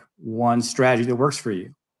pick one strategy that works for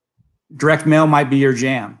you. Direct mail might be your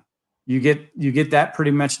jam. You get that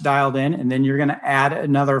pretty much dialed in, and then you're going to add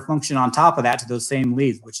another function on top of that to those same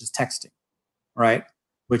leads, which is texting, right?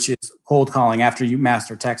 Which is cold calling after you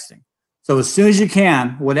master texting. So as soon as you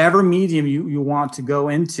can, whatever medium you want to go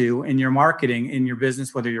into in your marketing, in your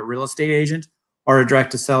business, whether you're a real estate agent or a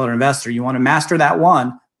direct-to-seller investor, you want to master that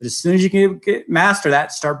one. But as soon as you can master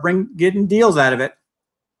that, start getting deals out of it,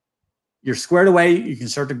 you're squared away. You can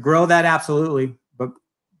start to grow that, absolutely, but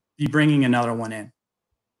be bringing another one in.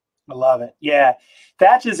 I love it. Yeah.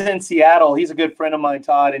 Thatch is in Seattle. He's a good friend of mine,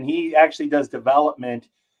 Todd, and he actually does development.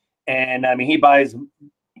 And I mean, he buys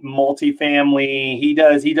multifamily. He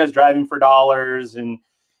does driving for dollars and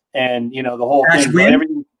the whole thing.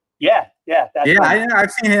 Everything. Yeah.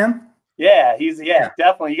 I've seen him. Yeah,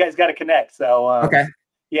 definitely. You guys got to connect. So okay.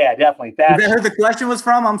 Yeah, definitely. Thatch. Is that who the question was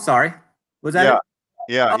from? I'm sorry. Was that?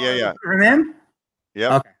 Yeah. From him?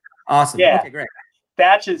 Yeah. Okay. Awesome. Yeah. Okay, great.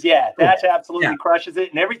 Thatch absolutely crushes it,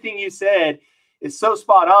 and everything you said is so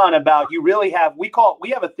spot on about you really have. We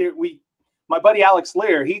have a theory. My buddy Alex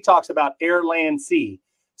Lear, he talks about air, land, sea.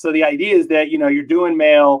 So the idea is that you're doing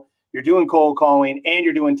mail, you're doing cold calling, and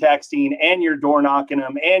you're doing texting, and you're door knocking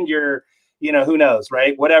them, and you're who knows,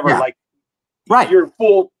 right? Whatever, right. You're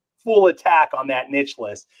full attack on that niche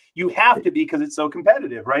list. You have to be because it's so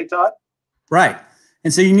competitive, right, Todd? Right.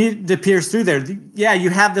 And so you need to pierce through there. Yeah, you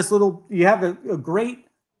have a great,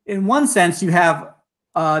 in one sense, you have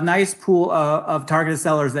a nice pool of targeted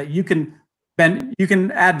sellers that you can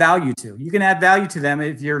add value to. You can add value to them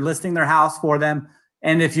if you're listing their house for them.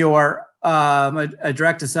 And if you're a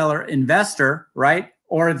direct-to-seller investor, right,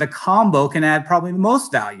 or the combo can add probably the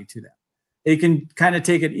most value to them. It can kind of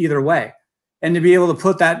take it either way. And to be able to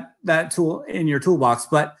put that tool in your toolbox.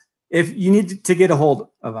 But if you need to get a hold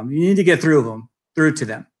of them, you need to get through to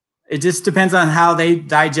them. It just depends on how they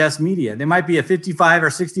digest media. They might be a 55 or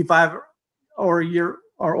 65 or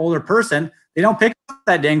older person. They don't pick up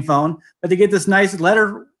that dang phone, but they get this nice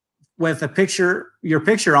letter with a picture, your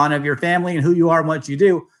picture on of your family and who you are and what you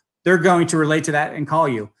do, they're going to relate to that and call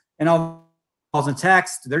you. And all calls and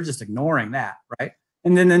texts, they're just ignoring that, right?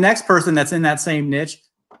 And then the next person that's in that same niche,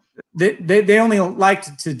 they only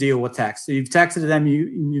like to deal with text. So you've texted them,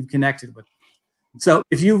 you've connected with them. So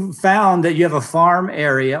if you found that you have a farm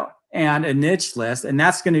area and a niche list, and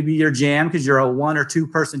that's going to be your jam because you're a 1 or 2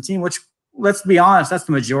 person team, which, let's be honest, that's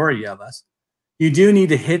the majority of us. You do need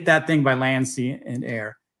to hit that thing by land, sea, and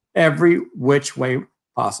air, every which way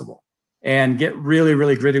possible, and get really,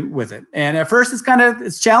 really gritty with it. And at first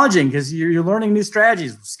it's challenging because you're learning new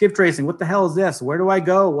strategies. Skip tracing, what the hell is this? Where do I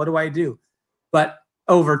go? What do I do? But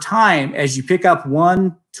over time, as you pick up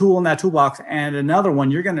one tool in that toolbox and another one,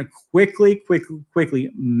 you're going to quickly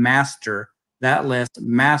master that list,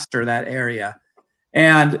 master that area.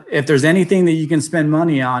 And if there's anything that you can spend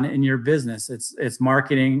money on in your business, it's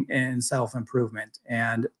marketing and self-improvement.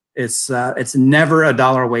 And it's never a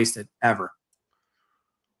dollar wasted, ever.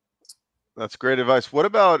 That's great advice. What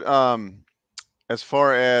about as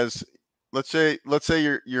far as let's say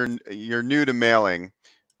you're new to mailing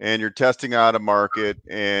and you're testing out a market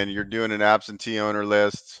and you're doing an absentee owner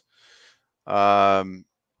list, and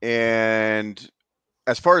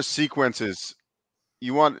as far as sequences,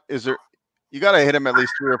 you got to hit them at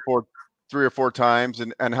least 3 or 4 times,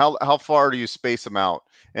 and how far do you space them out?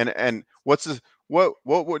 And what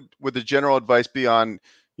would the general advice be on,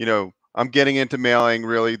 I'm getting into mailing,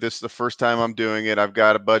 really, this is the first time I'm doing it. I've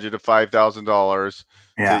got a budget of $5,000.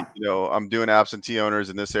 Yeah. I'm doing absentee owners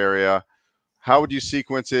in this area. How would you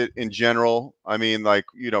sequence it in general? I mean, like,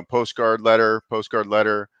 postcard letter.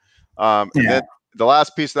 And then the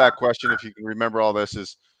last piece of that question, if you can remember all this,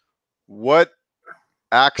 is what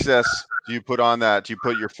access do you put on that? Do you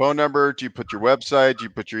put your phone number? Do you put your website? Do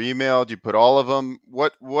you put your email? Do you put all of them?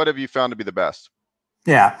 What have you found to be the best?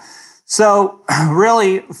 Yeah. So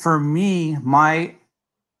really, for me, my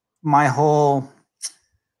whole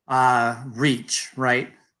reach,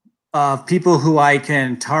 right, of people who I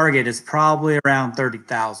can target is probably around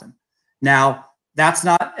 30,000. Now, that's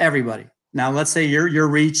not everybody. Now, let's say your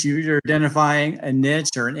reach, you're identifying a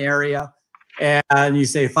niche or an area, and you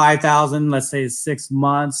say 5,000. Let's say it's 6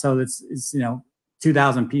 months, so it's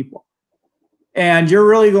 2,000 people, and you're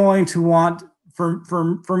really going to want,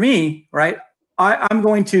 for me, right? I'm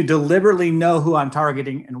going to deliberately know who I'm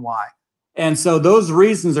targeting and why. And so those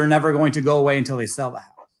reasons are never going to go away until they sell the house.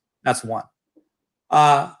 That's one.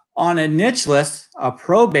 On a niche list, a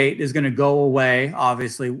probate is going to go away,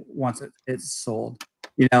 obviously, once it's sold.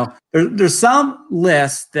 There's some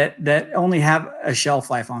lists that only have a shelf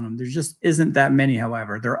life on them. There just isn't that many,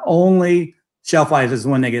 however. Their only shelf life is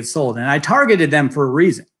when they get sold. And I targeted them for a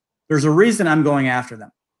reason. There's a reason I'm going after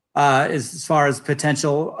them, as far as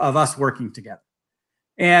potential of us working together.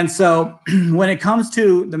 And so when it comes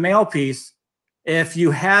to the mail piece, if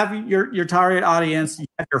you have your target audience, you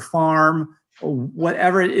have your farm,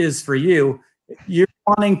 whatever it is for you, you're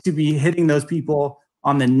wanting to be hitting those people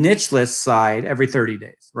on the niche list side every 30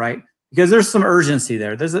 days, right? Because there's some urgency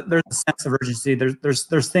there. There's a sense of urgency.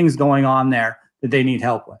 There's things going on there that they need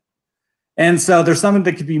help with. And so there's something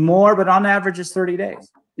that could be more, but on average it's 30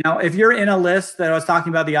 days. Now, if you're in a list that I was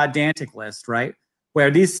talking about, the Audantic list, right, where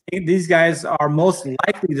these guys are most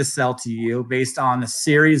likely to sell to you based on a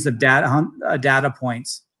series of data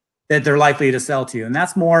points that they're likely to sell to you, and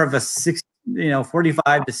that's more of a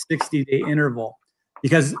 45 to 60 day interval,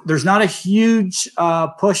 because there's not a huge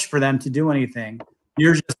push for them to do anything.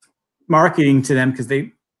 You're just marketing to them because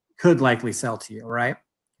they could likely sell to you, right?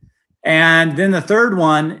 And then the third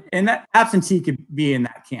one, and that absentee could be in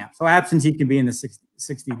that camp. So absentee can be in the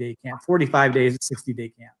 60 day camp, 45 days, 60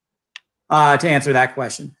 day camp. To answer that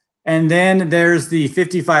question. And then there's the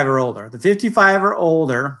 55 or older. The 55 or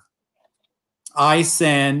older, I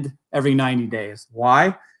send every 90 days.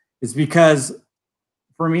 Why? It's because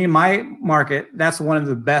for me, my market, that's one of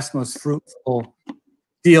the best, most fruitful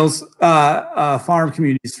deals, farm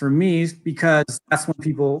communities for me, because that's when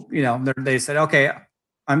people, they said, okay,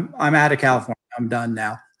 I'm out of California. I'm done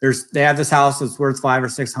now. They have this house that's worth $500,000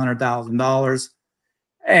 or $600,000.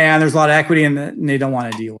 And there's a lot of equity in it, and they don't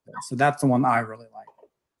want to deal with it. So that's the one I really like.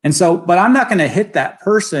 And so, but I'm not going to hit that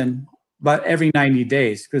person, but every 90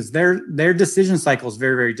 days, because their decision cycle is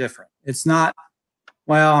very, very different. It's not,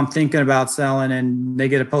 well, I'm thinking about selling, and they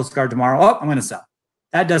get a postcard tomorrow. Oh, I'm going to sell.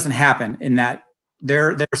 That doesn't happen in that.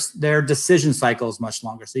 Their decision cycle is much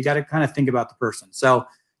longer. So you got to kind of think about the person. So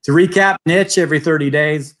to recap, niche every 30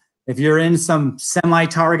 days. If you're in some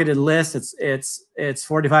semi-targeted list, it's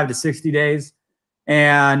 45 to 60 days.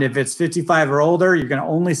 And if it's 55 or older, you're going to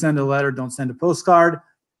only send a letter, don't send a postcard,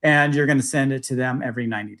 and you're going to send it to them every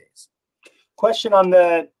 90 days. Question on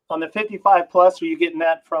that, on the 55 plus, are you getting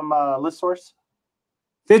that from List Source?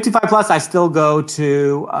 55 plus, I still go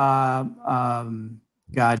to,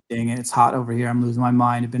 God dang it, it's hot over here. I'm losing my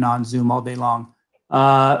mind. I've been on Zoom all day long.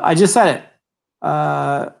 I just said it.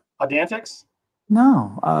 Audantics?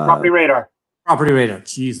 No. Property Radar. Property Radar.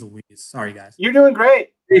 Jeez Louise. Sorry, guys. You're doing great.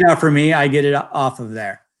 Radar for me, I get it off of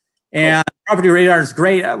there. And Property Radar is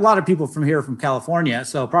great. A lot of people from here from California.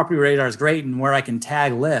 So Property Radar is great, and where I can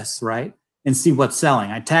tag lists, right? And see what's selling.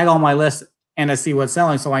 I tag all my lists and I see what's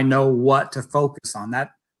selling, so I know what to focus on.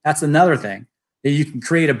 That's another thing, that you can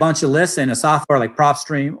create a bunch of lists in a software like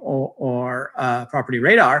PropStream or Property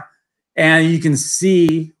Radar, and you can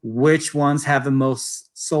see which ones have the most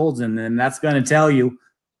sold in them. That's going to tell you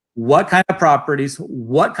what kind of properties,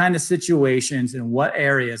 what kind of situations, and what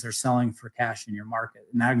areas are selling for cash in your market.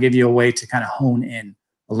 And that'll give you a way to kind of hone in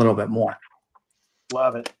a little bit more.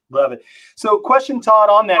 Love it. Love it. So question, Todd,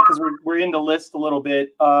 on that, because we're into lists a little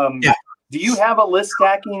bit. Yeah. Do you have a list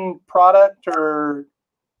stacking product, or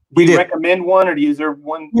We do. recommend one, or is there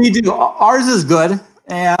one? We do. Ours is good,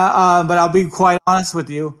 but I'll be quite honest with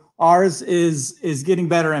you. Ours is getting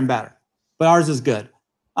better and better, but ours is good.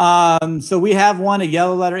 So we have one at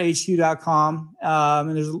yellowletterhq.com,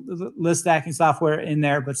 and there's list stacking software in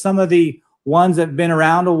there, but some of the ones that have been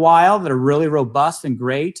around a while that are really robust and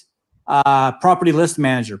great, Property List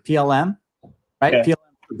Manager, PLM, right? Okay. PLM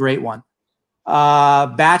is a great one.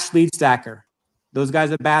 Batch Lead Stacker. Those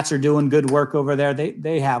guys at Batch are doing good work over there.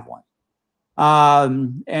 They have one.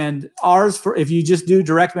 And ours, for if you just do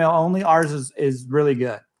direct mail only, ours is really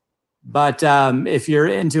good. But if you're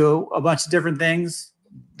into a bunch of different things,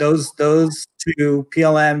 those two,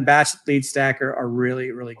 PLM, Batch Lead Stacker, are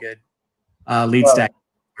really, really good lead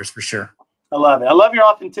stackers for sure. I love it. I love your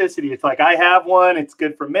authenticity. It's like, I have one, it's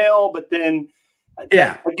good for mail, but then,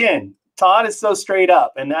 yeah, again, Todd is so straight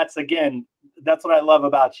up, and that's what I love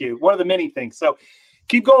about you. One of the many things. So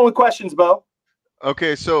keep going with questions, Bo.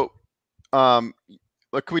 Okay. So, can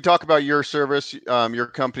we talk about your service, your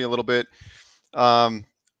company a little bit?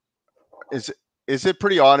 Is it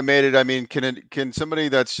pretty automated? I mean, can somebody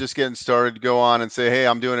that's just getting started go on and say, hey,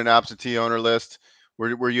 I'm doing an absentee owner list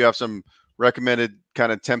where you have some recommended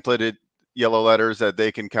kind of templated yellow letters that they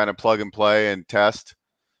can kind of plug and play and test?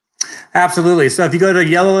 Absolutely. So if you go to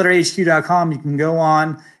yellowletterhq.com, you can go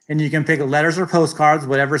on and you can pick letters or postcards,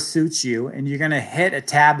 whatever suits you, and you're going to hit a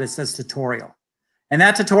tab that says tutorial. And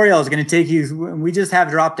that tutorial is going to take you, we just have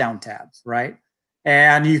drop-down tabs, right?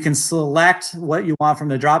 And you can select what you want from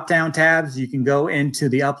the drop-down tabs. You can go into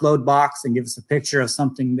the upload box and give us a picture of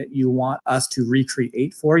something that you want us to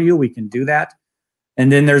recreate for you. We can do that. And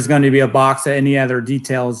then there's going to be a box of any other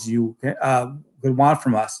details you would want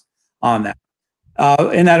from us on that.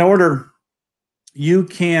 In that order, you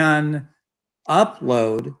can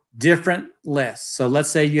upload different lists. So let's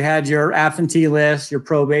say you had your absentee list, your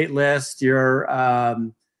probate list, your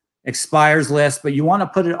expires list, but you want to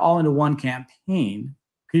put it all into one campaign,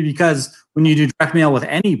 because when you do direct mail with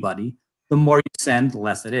anybody, the more you send, the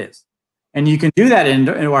less it is. And you can do that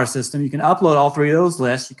into our system. You can upload all three of those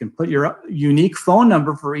lists. You can put your unique phone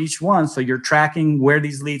number for each one, so you're tracking where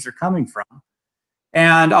these leads are coming from.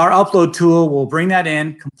 And our upload tool will bring that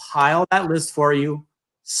in, compile that list for you,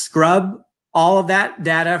 scrub all of that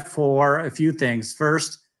data for a few things.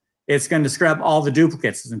 First, it's going to scrub all the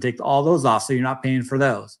duplicates and take all those off, so you're not paying for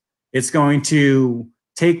those. It's going to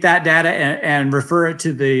take that data and refer it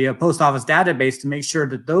to the post office database to make sure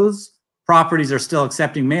that those properties are still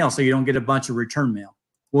accepting mail, so you don't get a bunch of return mail.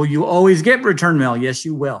 Will you always get return mail? Yes,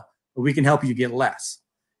 you will, but we can help you get less.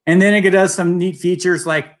 And then it does some neat features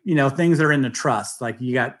like, things that are in the trust. Like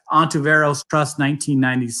you got Ontiveros Trust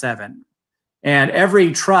 1997. And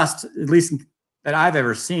every trust, at least that I've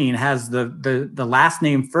ever seen, has the last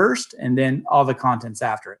name first and then all the contents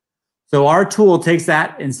after it. So our tool takes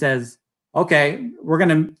that and says, okay, we're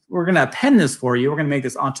gonna append this for you. We're gonna make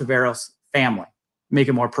this Ontiveros family, make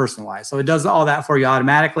it more personalized. So it does all that for you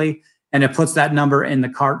automatically, and it puts that number in the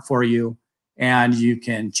cart for you, and you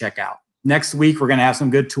can check out. Next week, we're gonna have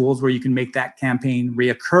some good tools where you can make that campaign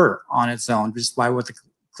reoccur on its own just by with the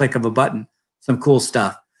click of a button. Some cool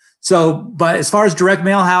stuff. So, but as far as direct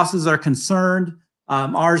mail houses are concerned,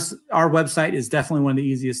 our website is definitely one of the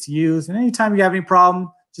easiest to use. And anytime you have any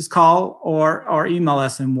problem, just call or email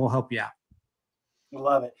us and we'll help you out. I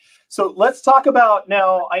love it. So let's talk about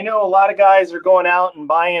now. I know a lot of guys are going out and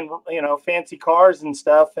buying, fancy cars and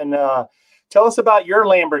stuff. And tell us about your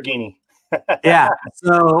Lamborghini. Yeah.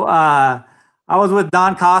 So I was with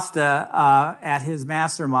Don Costa at his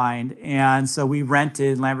mastermind, and so we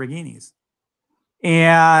rented Lamborghinis.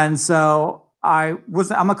 And so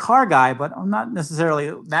I'm a car guy, but I'm not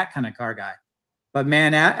necessarily that kind of car guy. But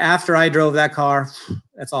man, after I drove that car,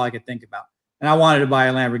 that's all I could think about. And I wanted to buy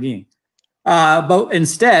a Lamborghini. But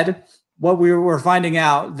instead, what we were finding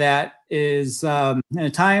out that is in a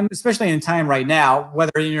time, especially in a time right now,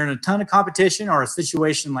 whether you're in a ton of competition or a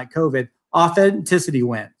situation like COVID, authenticity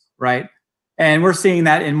wins, right? And we're seeing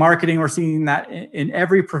that in marketing. We're seeing that in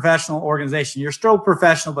every professional organization. You're still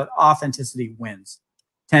professional, but authenticity wins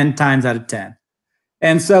 10 times out of 10.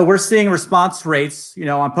 And so we're seeing response rates,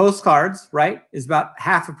 on postcards, right, is about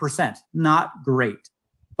 0.5%. Not great.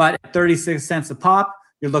 But at 36 cents a pop,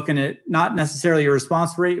 you're looking at not necessarily your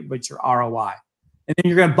response rate, but your ROI. And then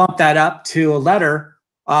you're going to bump that up to a letter,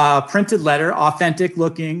 printed letter, authentic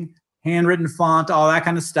looking, handwritten font, all that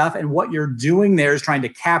kind of stuff. And what you're doing there is trying to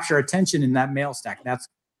capture attention in that mail stack.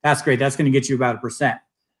 That's great. That's going to get you about 1%.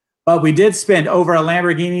 But we did spend over a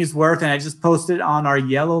Lamborghini's worth, and I just posted on our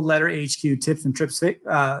Yellow Letter HQ Tips and Tricks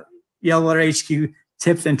Yellow Letter HQ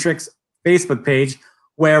Tips and Tricks Facebook page,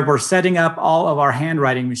 where we're setting up all of our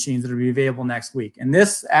handwriting machines that will be available next week. And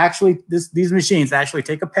these machines actually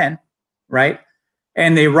take a pen, right?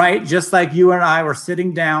 And they write just like you and I were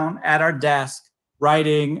sitting down at our desk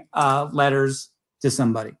writing letters to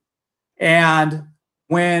somebody. And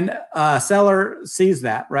when a seller sees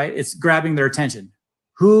that, right, it's grabbing their attention.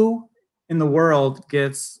 Who in the world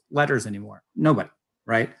gets letters anymore? Nobody,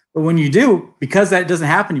 right? But when you do, because that doesn't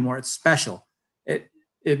happen anymore, it's special.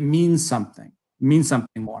 It means something. It means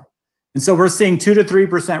something more. And so we're seeing 2 to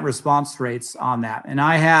 3% response rates on that. And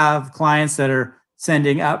I have clients that are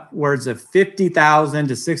sending upwards of 50,000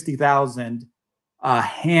 to 60,000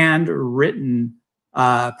 handwritten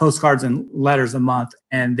postcards and letters a month.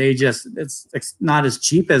 And it's not as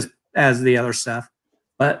cheap as the other stuff,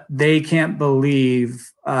 but they can't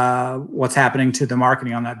believe what's happening to the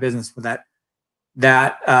marketing on that business with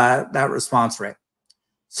that response rate.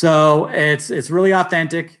 So it's really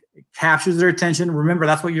authentic. It captures their attention. Remember,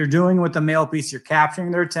 that's what you're doing with the mail piece. You're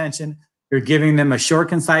capturing their attention. You're giving them a short,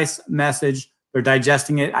 concise message. They're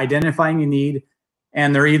digesting it, identifying a need,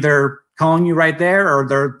 and they're either calling you right there or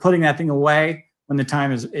they're putting that thing away when the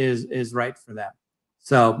time is right for them.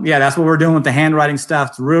 So yeah, that's what we're doing with the handwriting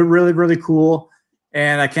stuff. It's really, really, really cool.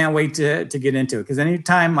 And I can't wait to get into it, because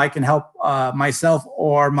anytime I can help myself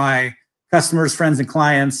or my customers, friends, and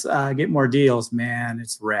clients get more deals, man,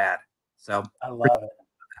 it's rad. So I love it.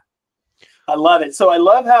 I love it. So I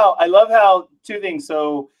love how two things.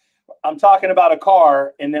 So I'm talking about a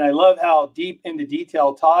car, and then I love how deep into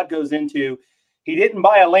detail Todd goes into. He didn't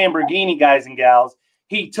buy a Lamborghini, guys and gals.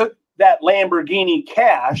 He took that Lamborghini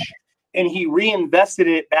cash and he reinvested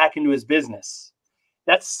it back into his business.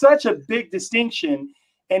 That's such a big distinction.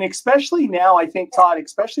 And especially now, I think, Todd,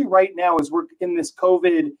 especially right now as we're in this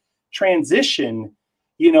COVID transition,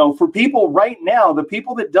 for people right now, the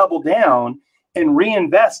people that double down and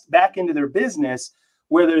reinvest back into their business,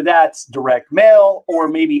 whether that's direct mail or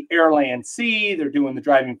maybe Airland C, they're doing the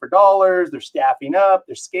driving for dollars, they're staffing up,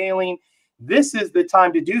 they're scaling. This is the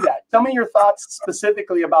time to do that. Tell me your thoughts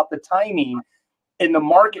specifically about the timing and the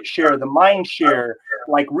market share, the mind share,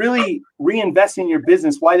 like really reinvesting in your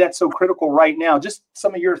business, why that's so critical right now. Just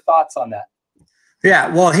some of your thoughts on that.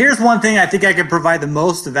 Yeah, well, here's one thing I think I could provide the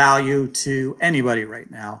most value to anybody right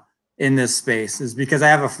now in this space, is because I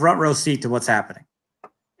have a front row seat to what's happening.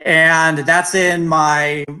 And that's in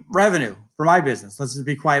my revenue for my business. Let's just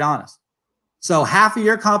be quite honest. So half of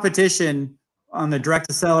your competition on the direct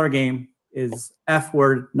to seller game is F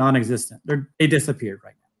word non-existent. They disappeared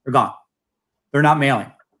right now. They're gone. They're not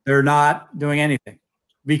mailing. They're not doing anything,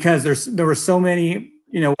 because there were so many,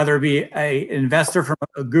 whether it be an investor from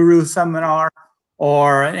a guru seminar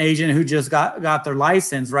or an agent who just got their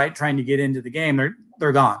license, right, trying to get into the game,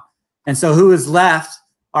 they're gone. And so who is left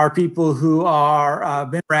are people who are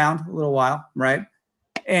been around a little while, right?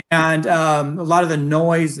 And a lot of the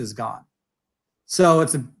noise is gone. So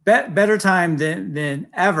it's a better time than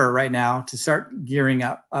ever right now to start gearing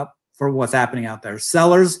up for what's happening out there.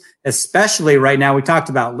 Sellers, especially right now, we talked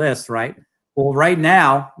about lists, right? Well, right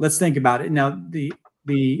now, let's think about it. Now,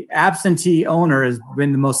 the absentee owner has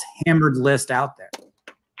been the most hammered list out there.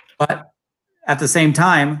 But at the same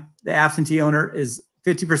time, the absentee owner is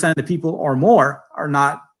 50% of the people or more are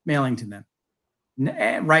not mailing to them.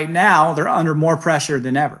 Right now, they're under more pressure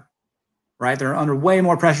than ever, right? They're under way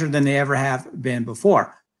more pressure than they ever have been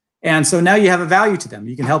before. And so now you have a value to them.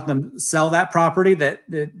 You can help them sell that property that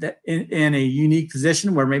in a unique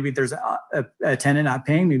position where maybe there's a tenant not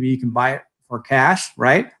paying. Maybe you can buy it for cash,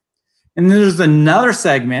 right? And then there's another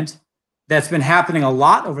segment that's been happening a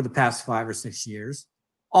lot over the past 5 or 6 years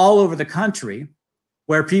all over the country,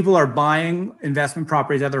 where people are buying investment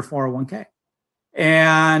properties at their 401k.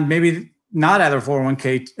 And maybe not out of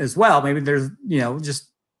 401k as well. Maybe there's,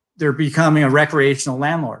 just they're becoming a recreational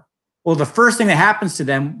landlord. Well, the first thing that happens to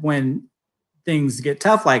them when things get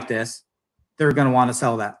tough like this, they're going to want to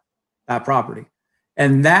sell that property.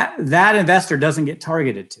 And that investor doesn't get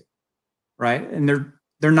targeted to, right? And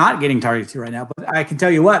they're not getting targeted to right now. But I can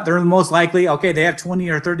tell you what, they're most likely, okay, they have 20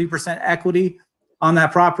 or 30% equity on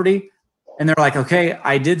that property. And they're like, okay,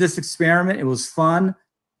 I did this experiment. It was fun.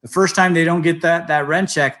 The first time they don't get that rent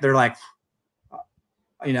check, they're like,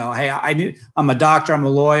 hey, I'm a doctor, I'm a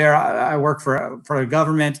lawyer, I work for the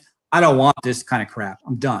government. I don't want this kind of crap.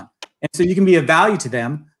 I'm done. And so you can be of value to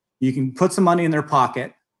them. You can put some money in their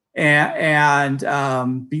pocket and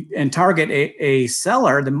target a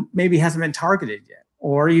seller that maybe hasn't been targeted yet,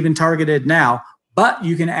 or even targeted now, but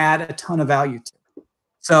you can add a ton of value to.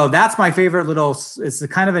 So that's my favorite little. It's a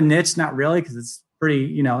kind of a niche, not really, because it's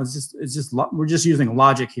pretty. It's just we're just using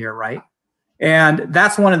logic here, right? And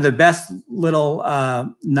that's one of the best little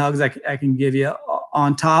nugs I can give you,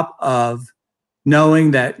 on top of knowing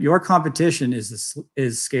that your competition is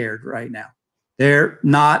scared right now. They're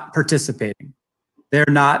not participating. They're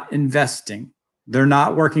not investing. They're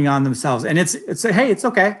not working on themselves. And it's hey, it's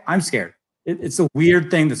okay. I'm scared. It's a weird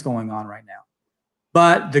thing that's going on right now.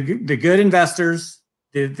 But the good investors,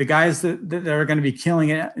 the guys that are going to be killing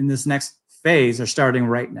it in this next phase, are starting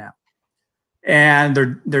right now. And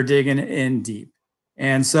they're digging in deep.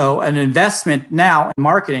 And so an investment now in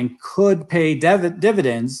marketing could pay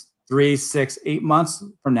dividends 3, 6, 8 months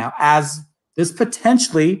from now, as this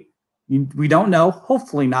potentially, we don't know,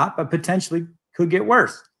 hopefully not, but potentially could get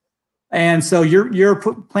worse. And so you're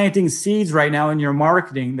planting seeds right now in your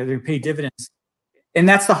marketing that pay dividends. And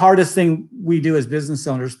that's the hardest thing we do as business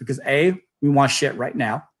owners, because A, we want shit right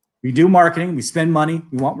now. We do marketing, we spend money,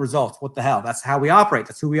 we want results. What the hell? That's how we operate.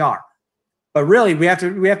 That's who we are. But really, we have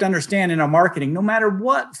to understand in our marketing, no matter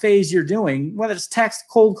what phase you're doing, whether it's text,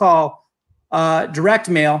 cold call, direct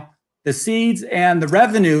mail, the seeds and the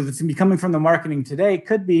revenue that's going to be coming from the marketing today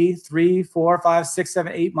could be 3, 4, 5, 6,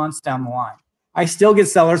 7, 8 months down the line. I still get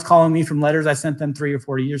sellers calling me from letters I sent them 3 or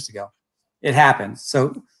 4 years ago. It happens.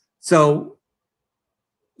 So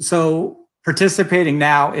participating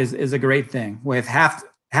now is a great thing. With half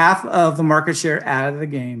of the market share out of the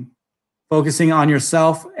game, focusing on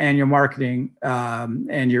yourself and your marketing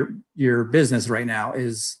and your business right now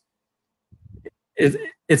it's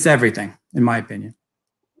everything, in my opinion.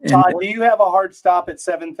 Todd, do you have a hard stop at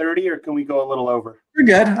 7:30, or can we go a little over? You're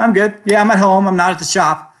good. I'm good. Yeah, I'm at home. I'm not at the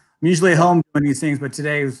shop. I'm usually at home doing these things, but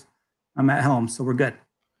today I'm at home, so we're good.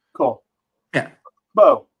 Cool. Yeah.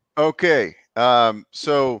 Bo. Okay.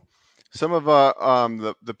 So some of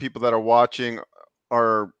the people that are watching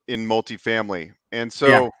are in multifamily, and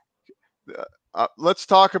so let's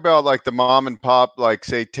talk about like the mom and pop, like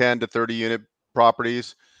say 10 to 30 unit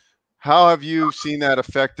properties. How have you seen that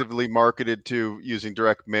effectively marketed to using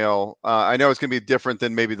direct mail? I know it's going to be different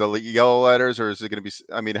than maybe the yellow letters, or is it going to be?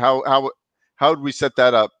 I mean, how would we set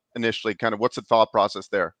that up initially? Kind of, what's the thought process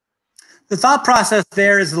there? The thought process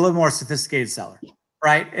there is a little more sophisticated seller,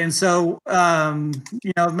 right? And so,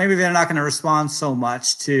 maybe they're not going to respond so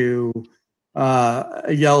much to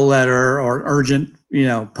a yellow letter or urgent,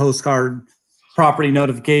 postcard, property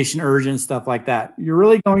notification, urgent stuff like that. You're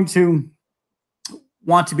really going to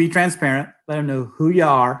want to be transparent, let them know who you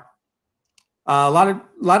are. A lot of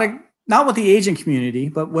not with the agent community,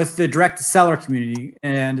 but with the direct to seller community.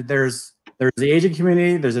 And there's the agent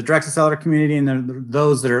community, there's a direct to seller community, and there are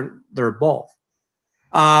those that are both.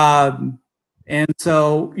 And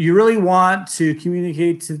so you really want to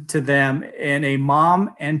communicate to them in a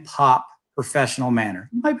mom and pop professional manner.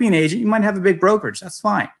 You might be an agent, you might have a big brokerage, that's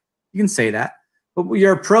fine. You can say that. But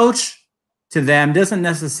your approach to them doesn't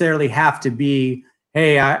necessarily have to be,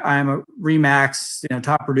 hey, I'm a Remax,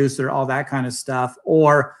 top producer, all that kind of stuff,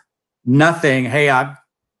 or nothing. Hey, I'm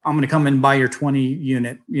going to come and buy your 20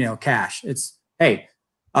 unit, cash. It's, hey,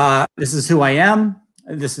 this is who I am.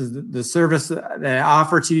 This is the service that I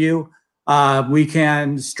offer to you. We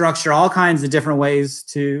can structure all kinds of different ways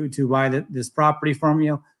to buy this property from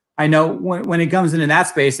you. I know when it comes into that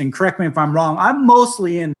space, and correct me if I'm wrong, I'm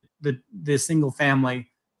mostly in the single family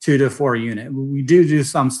 2 to 4 unit. We do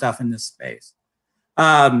some stuff in this space.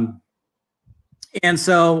 And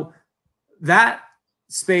so that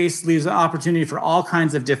space leaves an opportunity for all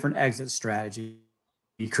kinds of different exit strategies.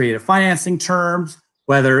 You create a financing terms,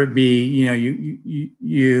 whether it be,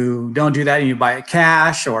 you don't do that and you buy it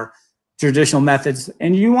cash, or traditional methods.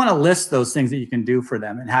 And you want to list those things that you can do for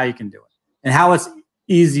them and how you can do it and how it's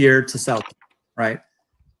easier to sell to, right?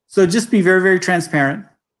 So just be very, very transparent,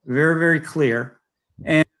 very, very clear,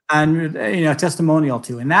 and testimonial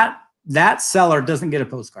too. And that seller doesn't get a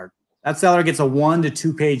postcard. That seller gets a 1 to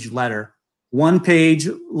 2 page letter. 1 page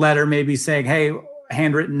letter maybe saying, hey,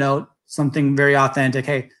 handwritten note, something very authentic.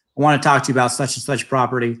 Hey, I want to talk to you about such and such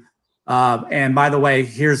property. And by the way,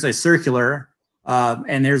 here's a circular.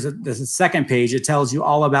 And there's a second page. It tells you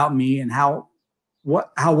all about me and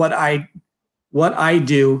what I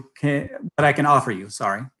do, what I can offer you.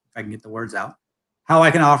 Sorry, if I can get the words out. How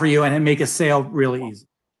I can offer you and make a sale really easy,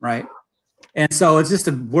 right? And so it's just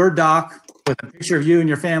a Word doc with a picture of you and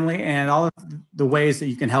your family and all of the ways that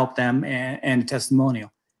you can help them and a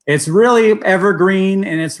testimonial. It's really evergreen,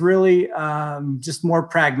 and it's really just more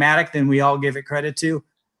pragmatic than we all give it credit to.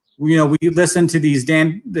 You know, we listen to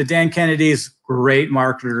the Dan Kennedy's, great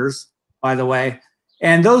marketers, by the way,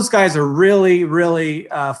 and those guys are really, really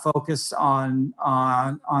focused on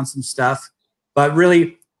some stuff. But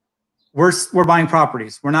really, we're buying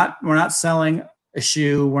properties. We're not selling a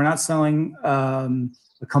shoe. We're not selling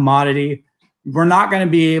a commodity. We're not going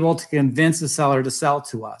to be able to convince the seller to sell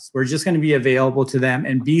to us. We're just going to be available to them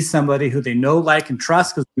and be somebody who they know, like, and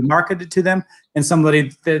trust because we marketed to them, and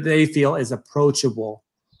somebody that they feel is approachable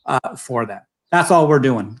for them. That's all we're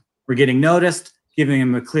doing. We're getting noticed, giving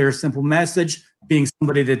them a clear, simple message, being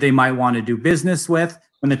somebody that they might want to do business with.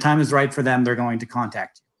 When the time is right for them, they're going to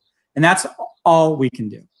contact you. And that's all we can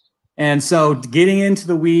do. And so getting into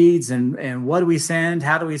the weeds and what do we send?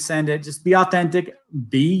 How do we send it? Just be authentic,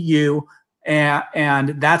 be you.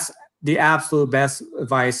 And that's the absolute best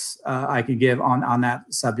advice I could give on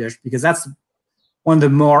that subject, because that's one of the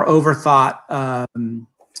more overthought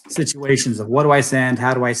situations of what do I send?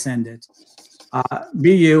 How do I send it?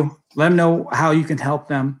 Be you. Let them know how you can help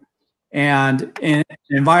them. And in an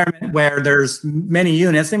environment where there's many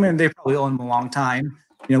units, I mean, they probably own them a long time.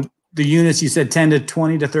 You know, the units you said 10 to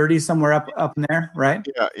 20 to 30, somewhere up in there, right?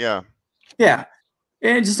 Yeah.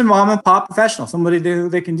 And just a mom and pop professional, somebody who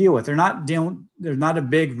they can deal with. They're not a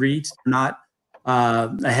big REIT, they're not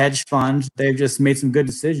a hedge fund. They've just made some good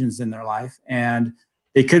decisions in their life, and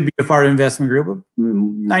they could be a part of an investment group. But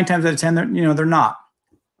 9 times out of 10, they're not.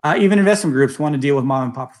 Even investment groups want to deal with mom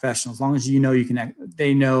and pop professionals, as long as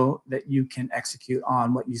they know that you can execute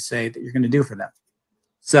on what you say that you're going to do for them.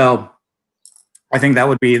 So I think that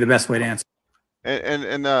would be the best way to answer.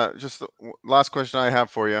 And just the last question I have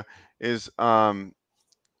for you is,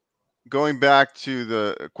 going back to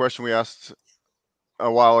the question we asked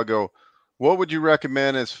a while ago, what would you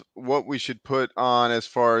recommend as what we should put on as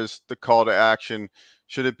far as the call to action?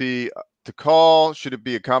 Should it be to call? Should it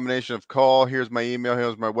be a combination of call? Here's my email.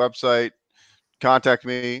 Here's my website. Contact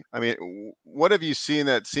me. I mean, what have you seen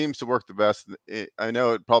that seems to work the best? I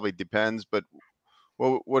know it probably depends, but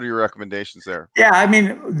what are your recommendations there? Yeah, I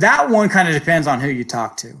mean, that one kind of depends on who you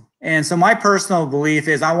talk to. And so my personal belief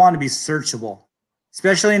is I want to be searchable,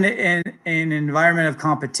 especially in an environment of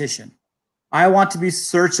competition. I want to be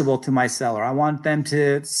searchable to my seller. I want them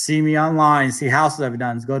to see me online, see houses I've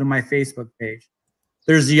done, go to my Facebook page.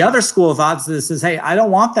 There's the other school of thoughts that says, hey, I don't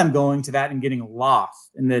want them going to that and getting lost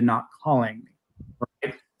and then not calling me.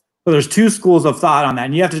 Right? So there's 2 schools of thought on that,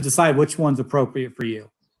 and you have to decide which one's appropriate for you.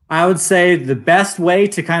 I would say the best way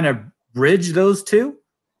to kind of bridge those 2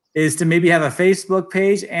 is to maybe have a Facebook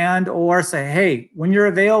page or say, hey, when you're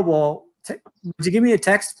available, would you give me a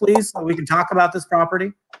text, please, so we can talk about this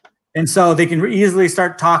property? And so they can easily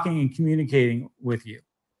start talking and communicating with you,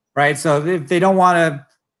 right? So if they don't want to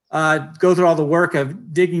go through all the work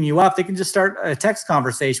of digging you up, they can just start a text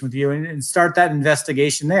conversation with you and start that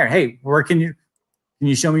investigation there. Hey, can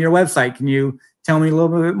you show me your website? Can you tell me a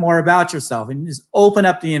little bit more about yourself? And just open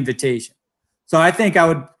up the invitation. So I think I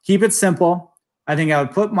would keep it simple. I think I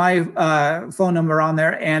would put my phone number on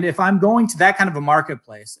there. And if I'm going to that kind of a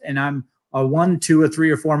marketplace and I'm a 1, 2, or 3,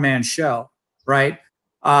 or 4 man show, right?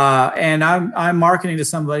 And I'm marketing to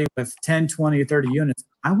somebody with 10, 20, 30 units,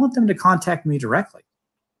 I want them to contact me directly.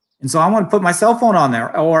 And so I want to put my cell phone on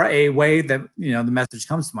there, or a way that, the message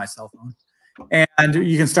comes to my cell phone, and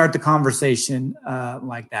you can start the conversation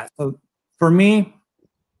like that. So for me,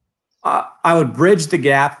 I would bridge the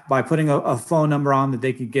gap by putting a phone number on that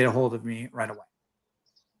they could get a hold of me right away.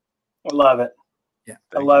 I love it. Yeah.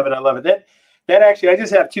 I love it. That actually, I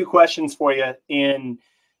just have 2 questions for you. And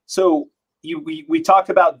so we talked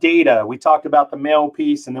about data, we talked about the mail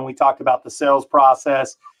piece, and then we talked about the sales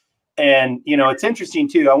process. And, it's interesting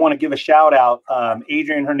too. I want to give a shout out.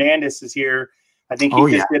 Adrian Hernandez is here. I think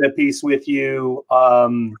he just did a piece with you. I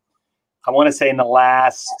want to say in the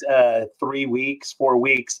last 4 weeks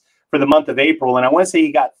for the month of April. And I want to say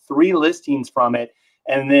he got 3 listings from it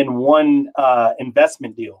and then 1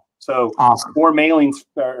 investment deal. So awesome. 4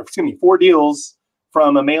 deals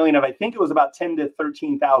from a mailing of, I think it was about 10 to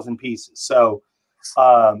 13,000 pieces. So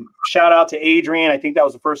Shout out to Adrian. I think that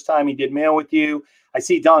was the first time he did mail with you. I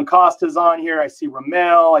see Don Costa's on here. I see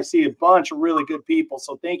Ramel. I see a bunch of really good people.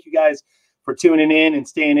 So thank you guys for tuning in and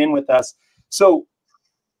staying in with us. So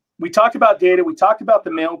we talked about data. We talked about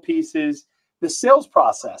the mail pieces, the sales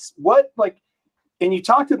process. And you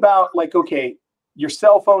talked about okay, your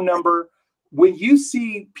cell phone number. When you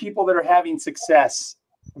see people that are having success,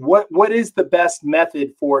 what is the best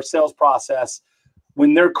method for sales process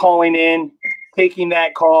when they're calling in, taking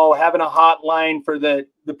that call, having a hotline for the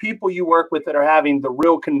people you work with that are having the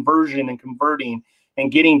real conversion and converting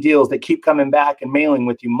and getting deals that keep coming back and mailing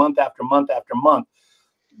with you month after month after month?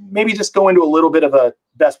 Maybe just go into a little bit of a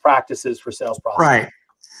best practices for sales process. Right.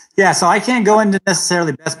 Yeah. So I can't go into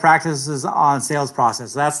necessarily best practices on sales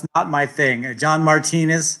process. That's not my thing. John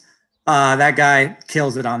Martinez, that guy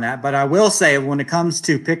kills it on that. But I will say when it comes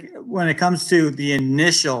to the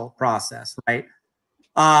initial process, right?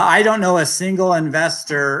 I don't know a single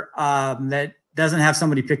investor that doesn't have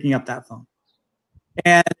somebody picking up that phone.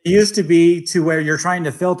 And it used to be to where you're trying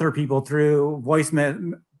to filter people through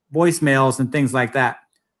voicemails and things like that.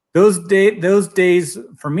 Those days,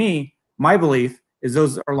 for me, my belief is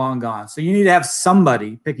those are long gone. So you need to have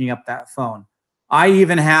somebody picking up that phone. I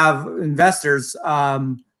even have investors.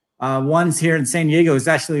 One's here in San Diego is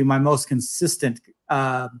actually my most consistent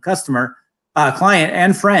customer, client,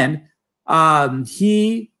 and friend.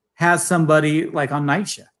 He has somebody like on night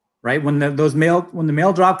shift, right? When the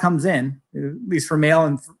mail drop comes in, at least for mail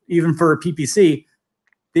and even for PPC,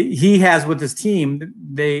 he has with his team,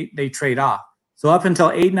 they trade off. So up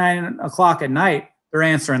until 8, 9 o'clock at night, they're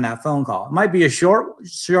answering that phone call. It might be a short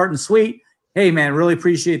and sweet. Hey man, really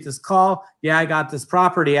appreciate this call. Yeah, I got this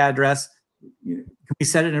property address. Can we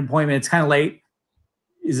set an appointment? It's kind of late.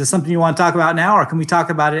 Is this something you want to talk about now, or can we talk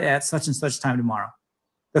about it at such and such time tomorrow?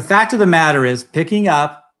 The fact of the matter is picking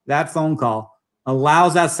up that phone call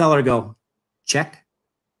allows that seller to go, check,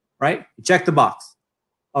 right? Check the box.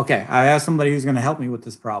 Okay, I have somebody who's going to help me with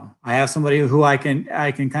this problem. I have somebody who I can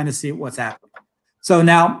kind of see what's happening. So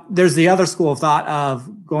now there's the other school of thought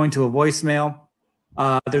of going to a voicemail.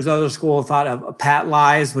 There's other school of thought of pat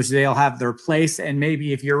lies, which they'll have their place. And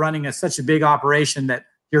maybe if you're running such a big operation that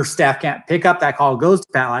your staff can't pick up that call, goes to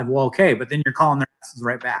pat live, well, okay, but then you're calling their asses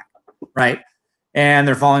right back, right? And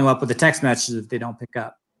they're following up with a text message if they don't pick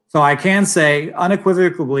up. So I can say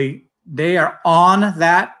unequivocally, they are on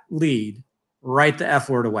that lead right the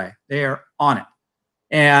F word away. They are on it.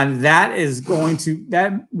 And that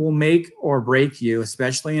will make or break you,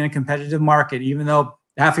 especially in a competitive market. Even though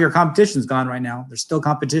half of your competition is gone right now, there's still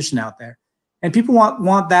competition out there. And people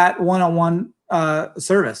want that one-on-one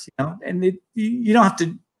service, and you don't have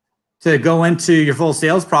to go into your full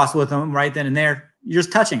sales process with them right then and there. You're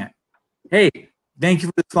just touching it. Hey, thank you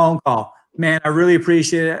for this phone call. Man, I really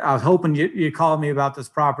appreciate it. I was hoping you called me about this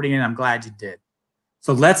property, and I'm glad you did.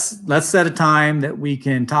 So let's set a time that we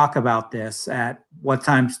can talk about this at what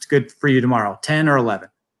time's good for you tomorrow, 10 or 11.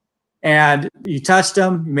 And you touched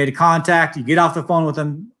them, you made a contact, you get off the phone with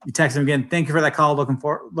them, you text them again. Thank you for that call.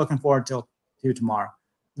 Looking forward to tomorrow.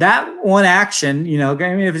 That one action,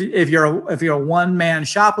 I mean, if you're a one-man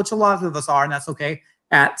shop, which a lot of us are, and that's okay,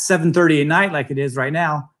 at 7:30 at night like it is right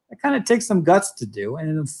now, it kind of takes some guts to do.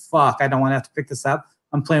 And fuck, I don't want to have to pick this up.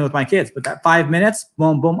 I'm playing with my kids. But that 5 minutes,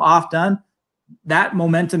 boom, boom, off, done. That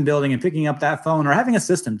momentum building and picking up that phone or having a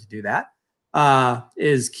system to do that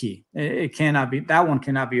is key. That one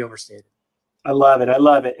cannot be overstated. I love it. I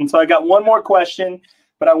love it. And so I got one more question,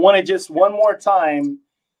 but I want to just one more time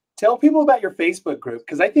tell people about your Facebook group,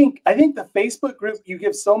 because I think the Facebook group, you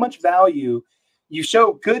give so much value. You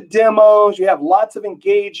show good demos. You have lots of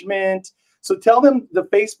engagement. So tell them the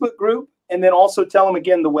Facebook group, and then also tell them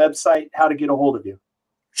again the website, how to get a hold of you.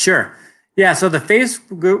 Sure. Yeah. So the Facebook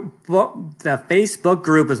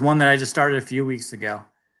group is one that I just started a few weeks ago,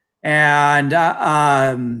 and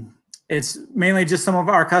it's mainly just some of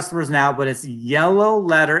our customers now, but it's Yellow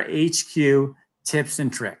Letter HQ Tips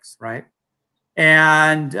and Tricks, right?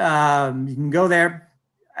 And you can go there,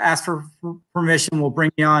 ask for permission. We'll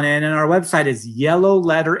bring you on in. And our website is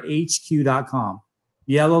yellowletterhq.com.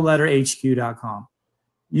 Yellowletterhq.com.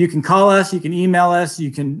 You can call us. You can email us. You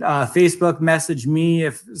can Facebook message me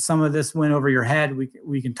if some of this went over your head.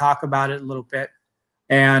 We can talk about it a little bit,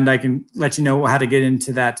 and I can let you know how to get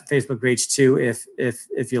into that Facebook page too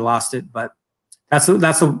if you lost it. But that's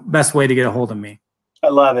the best way to get a hold of me. I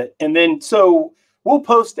love it. And then so we'll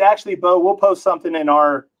post, actually, Bo, we'll post something in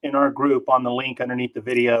our group on the link underneath the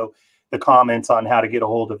video, the comments on how to get a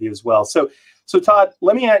hold of you as well. So Todd,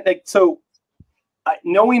 let me add,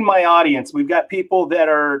 knowing my audience, we've got people that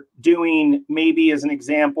are doing, maybe as an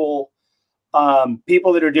example,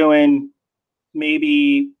 people that are doing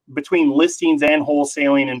maybe between listings and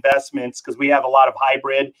wholesaling investments, because we have a lot of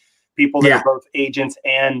hybrid people that are both agents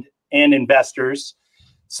and investors.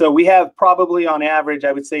 So we have probably on average,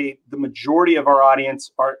 I would say the majority of our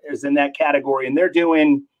audience is in that category, and they're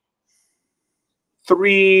doing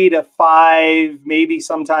 3 to 5, maybe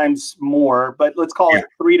sometimes more, but let's call it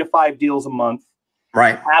 3 to 5 deals a month.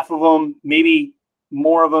 Right. Half of them, maybe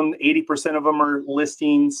more of them, 80% of them are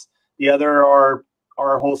listings. The other are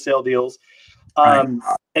wholesale deals. And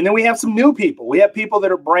then we have some new people. We have people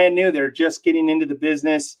that are brand new. They're just getting into the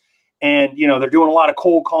business, and, you know, they're doing a lot of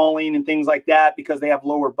cold calling and things like that because they have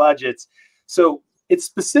lower budgets. So it's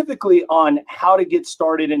specifically on how to get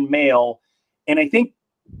started in mail. And I think,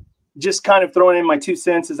 just kind of throwing in my 2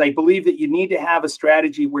 cents, is I believe that you need to have a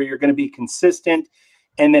strategy where you're going to be consistent,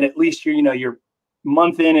 and that at least you're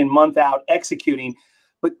month in and month out executing.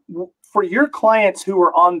 But for your clients who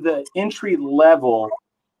are on the entry level,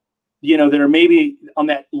 you know, that are maybe on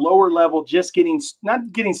that lower level, just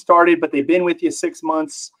not getting started, but they've been with you 6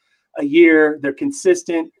 months, a year, they're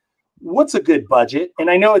consistent. What's a good budget? And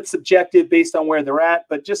I know it's subjective based on where they're at,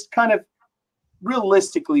 but just kind of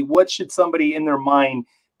realistically, what should somebody in their mind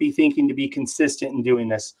be thinking to be consistent in doing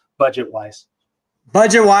this budget wise?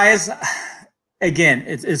 Budget wise, again,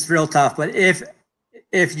 it's real tough. But if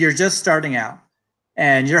you're just starting out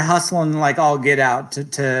and you're hustling like all get out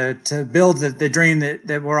to build the dream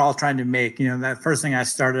that we're all trying to make, you know, that first thing I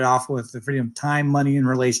started off with, the freedom of time, money, and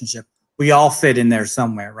relationship, we all fit in there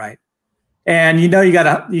somewhere, right? And you know, you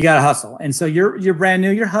gotta hustle. And so you're brand new,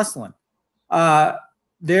 you're hustling.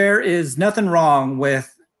 There is nothing wrong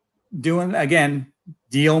with doing, again,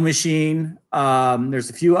 Deal Machine. There's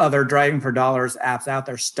a few other driving for dollars apps out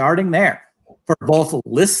there, starting there for both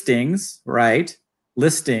listings, right?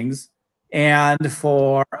 Listings, and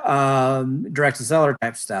for direct to seller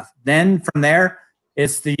type stuff. Then from there,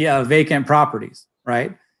 it's the vacant properties,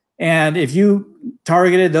 right? And if you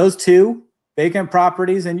targeted those 2 vacant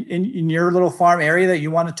properties in your little farm area that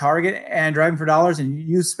you want to target and driving for dollars, and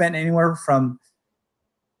you spent anywhere from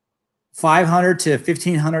 $500 to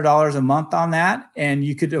 $1,500 a month on that, and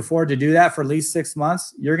you could afford to do that for at least 6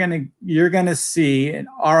 months, you're gonna see an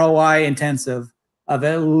ROI intensive of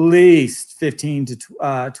at least 15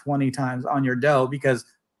 to 20 times on your dough, because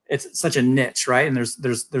it's such a niche, right? And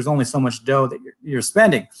there's only so much dough that you're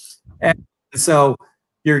spending, and so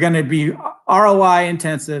you're going to be ROI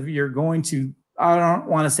intensive. You're going to, I don't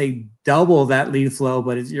want to say double that lead flow,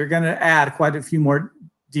 but you're going to add quite a few more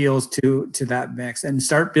deals to that mix and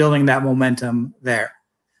start building that momentum there.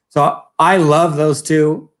 So I love those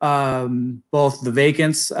 2, both the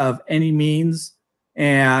vacants of any means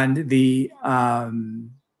and the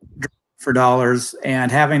for dollars,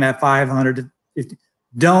 and having that 500 to 50.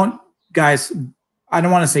 Don't, guys, I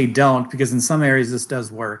don't want to say don't, because in some areas this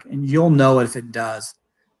does work and you'll know if it does,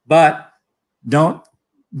 but don't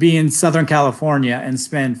be in Southern California and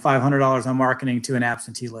spend $500 on marketing to an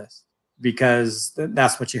absentee list because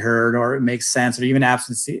that's what you heard, or it makes sense, or even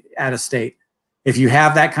absentee out of state. If you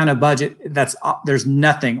have that kind of budget, there's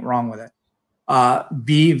nothing wrong with it.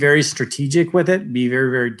 Be very strategic with it. Be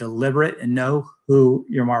very, very deliberate, and know who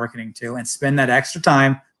you're marketing to, and spend that extra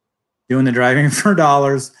time doing the driving for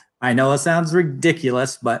dollars. I know it sounds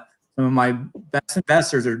ridiculous, but some of my best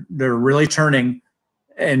investors they're really turning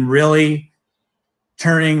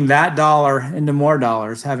that dollar into more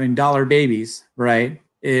dollars, having dollar babies, right?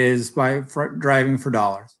 Is by driving for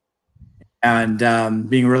dollars, and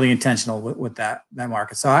being really intentional with that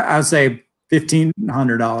market. So I would say $1,500,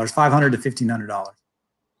 $500 to $1,500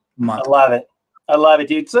 a month. I love it,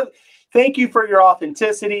 dude. So thank you for your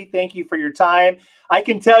authenticity. Thank you for your time. I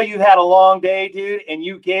can tell you had a long day, dude, and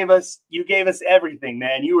you gave us everything,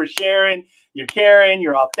 man. You were sharing, you're caring,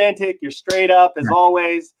 you're authentic, you're straight up as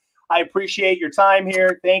always. I appreciate your time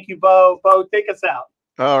here. Thank you, Bo. Bo, take us out.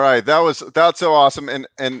 All right, that's so awesome.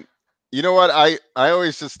 And you know what? I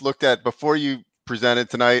always just looked at, before you presented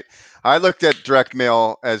tonight, I looked at direct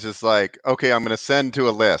mail as just like, okay, I'm going to send to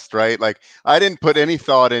a list, right? Like, I didn't put any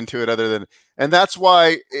thought into it other than, and that's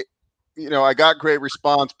why I got great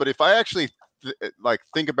response. But if I actually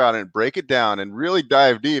think about it and break it down and really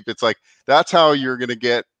dive deep, it's like, that's how you're going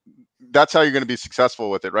to be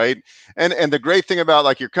successful with it, right? And the great thing about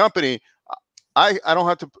like your company, I don't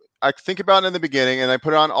have to, I think about it in the beginning and I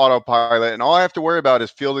put it on autopilot, and all I have to worry about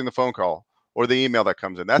is fielding the phone call or the email that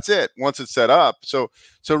comes in. That's it, once it's set up. So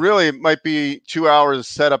really it might be 2 hours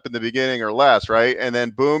set up in the beginning or less, right? And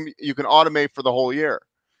then boom, you can automate for the whole year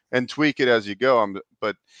and tweak it as you go.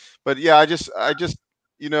 But yeah, I just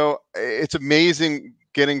it's amazing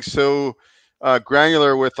getting so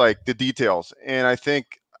granular with like the details. And I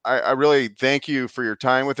think I really thank you for your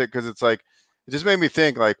time with it, because it's it just made me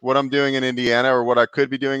think like what I'm doing in Indiana or what I could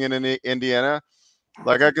be doing in Indiana.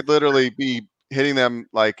 Like I could literally be hitting them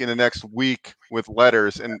like in the next week with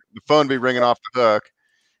letters and the phone be ringing off the hook.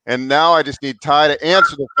 And now I just need Ty to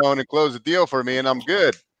answer the phone and close the deal for me and I'm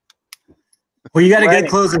good. Well, you got a good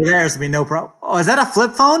closer there, so be no problem. Oh, is that a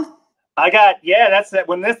flip phone? That's that.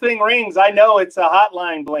 When this thing rings, I know it's a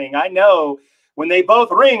hotline bling. I know when they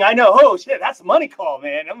both ring, I know, oh shit, that's a money call,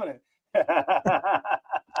 man. I'm gonna.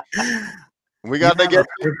 We got to get.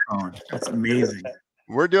 That's amazing.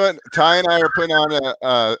 We're doing. Ty and I are putting on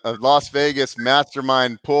a Las Vegas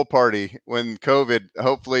mastermind pool party when COVID.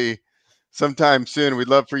 Hopefully, sometime soon. We'd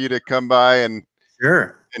love for you to come by and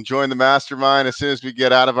join the mastermind as soon as we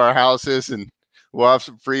get out of our houses, and we'll have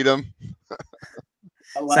some freedom.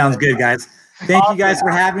 Sounds good, guys. Thank you guys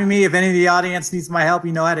for having me. If any of the audience needs my help,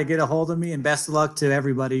 you know how to get a hold of me. And best of luck to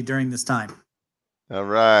everybody during this time. All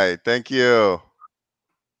right. Thank you.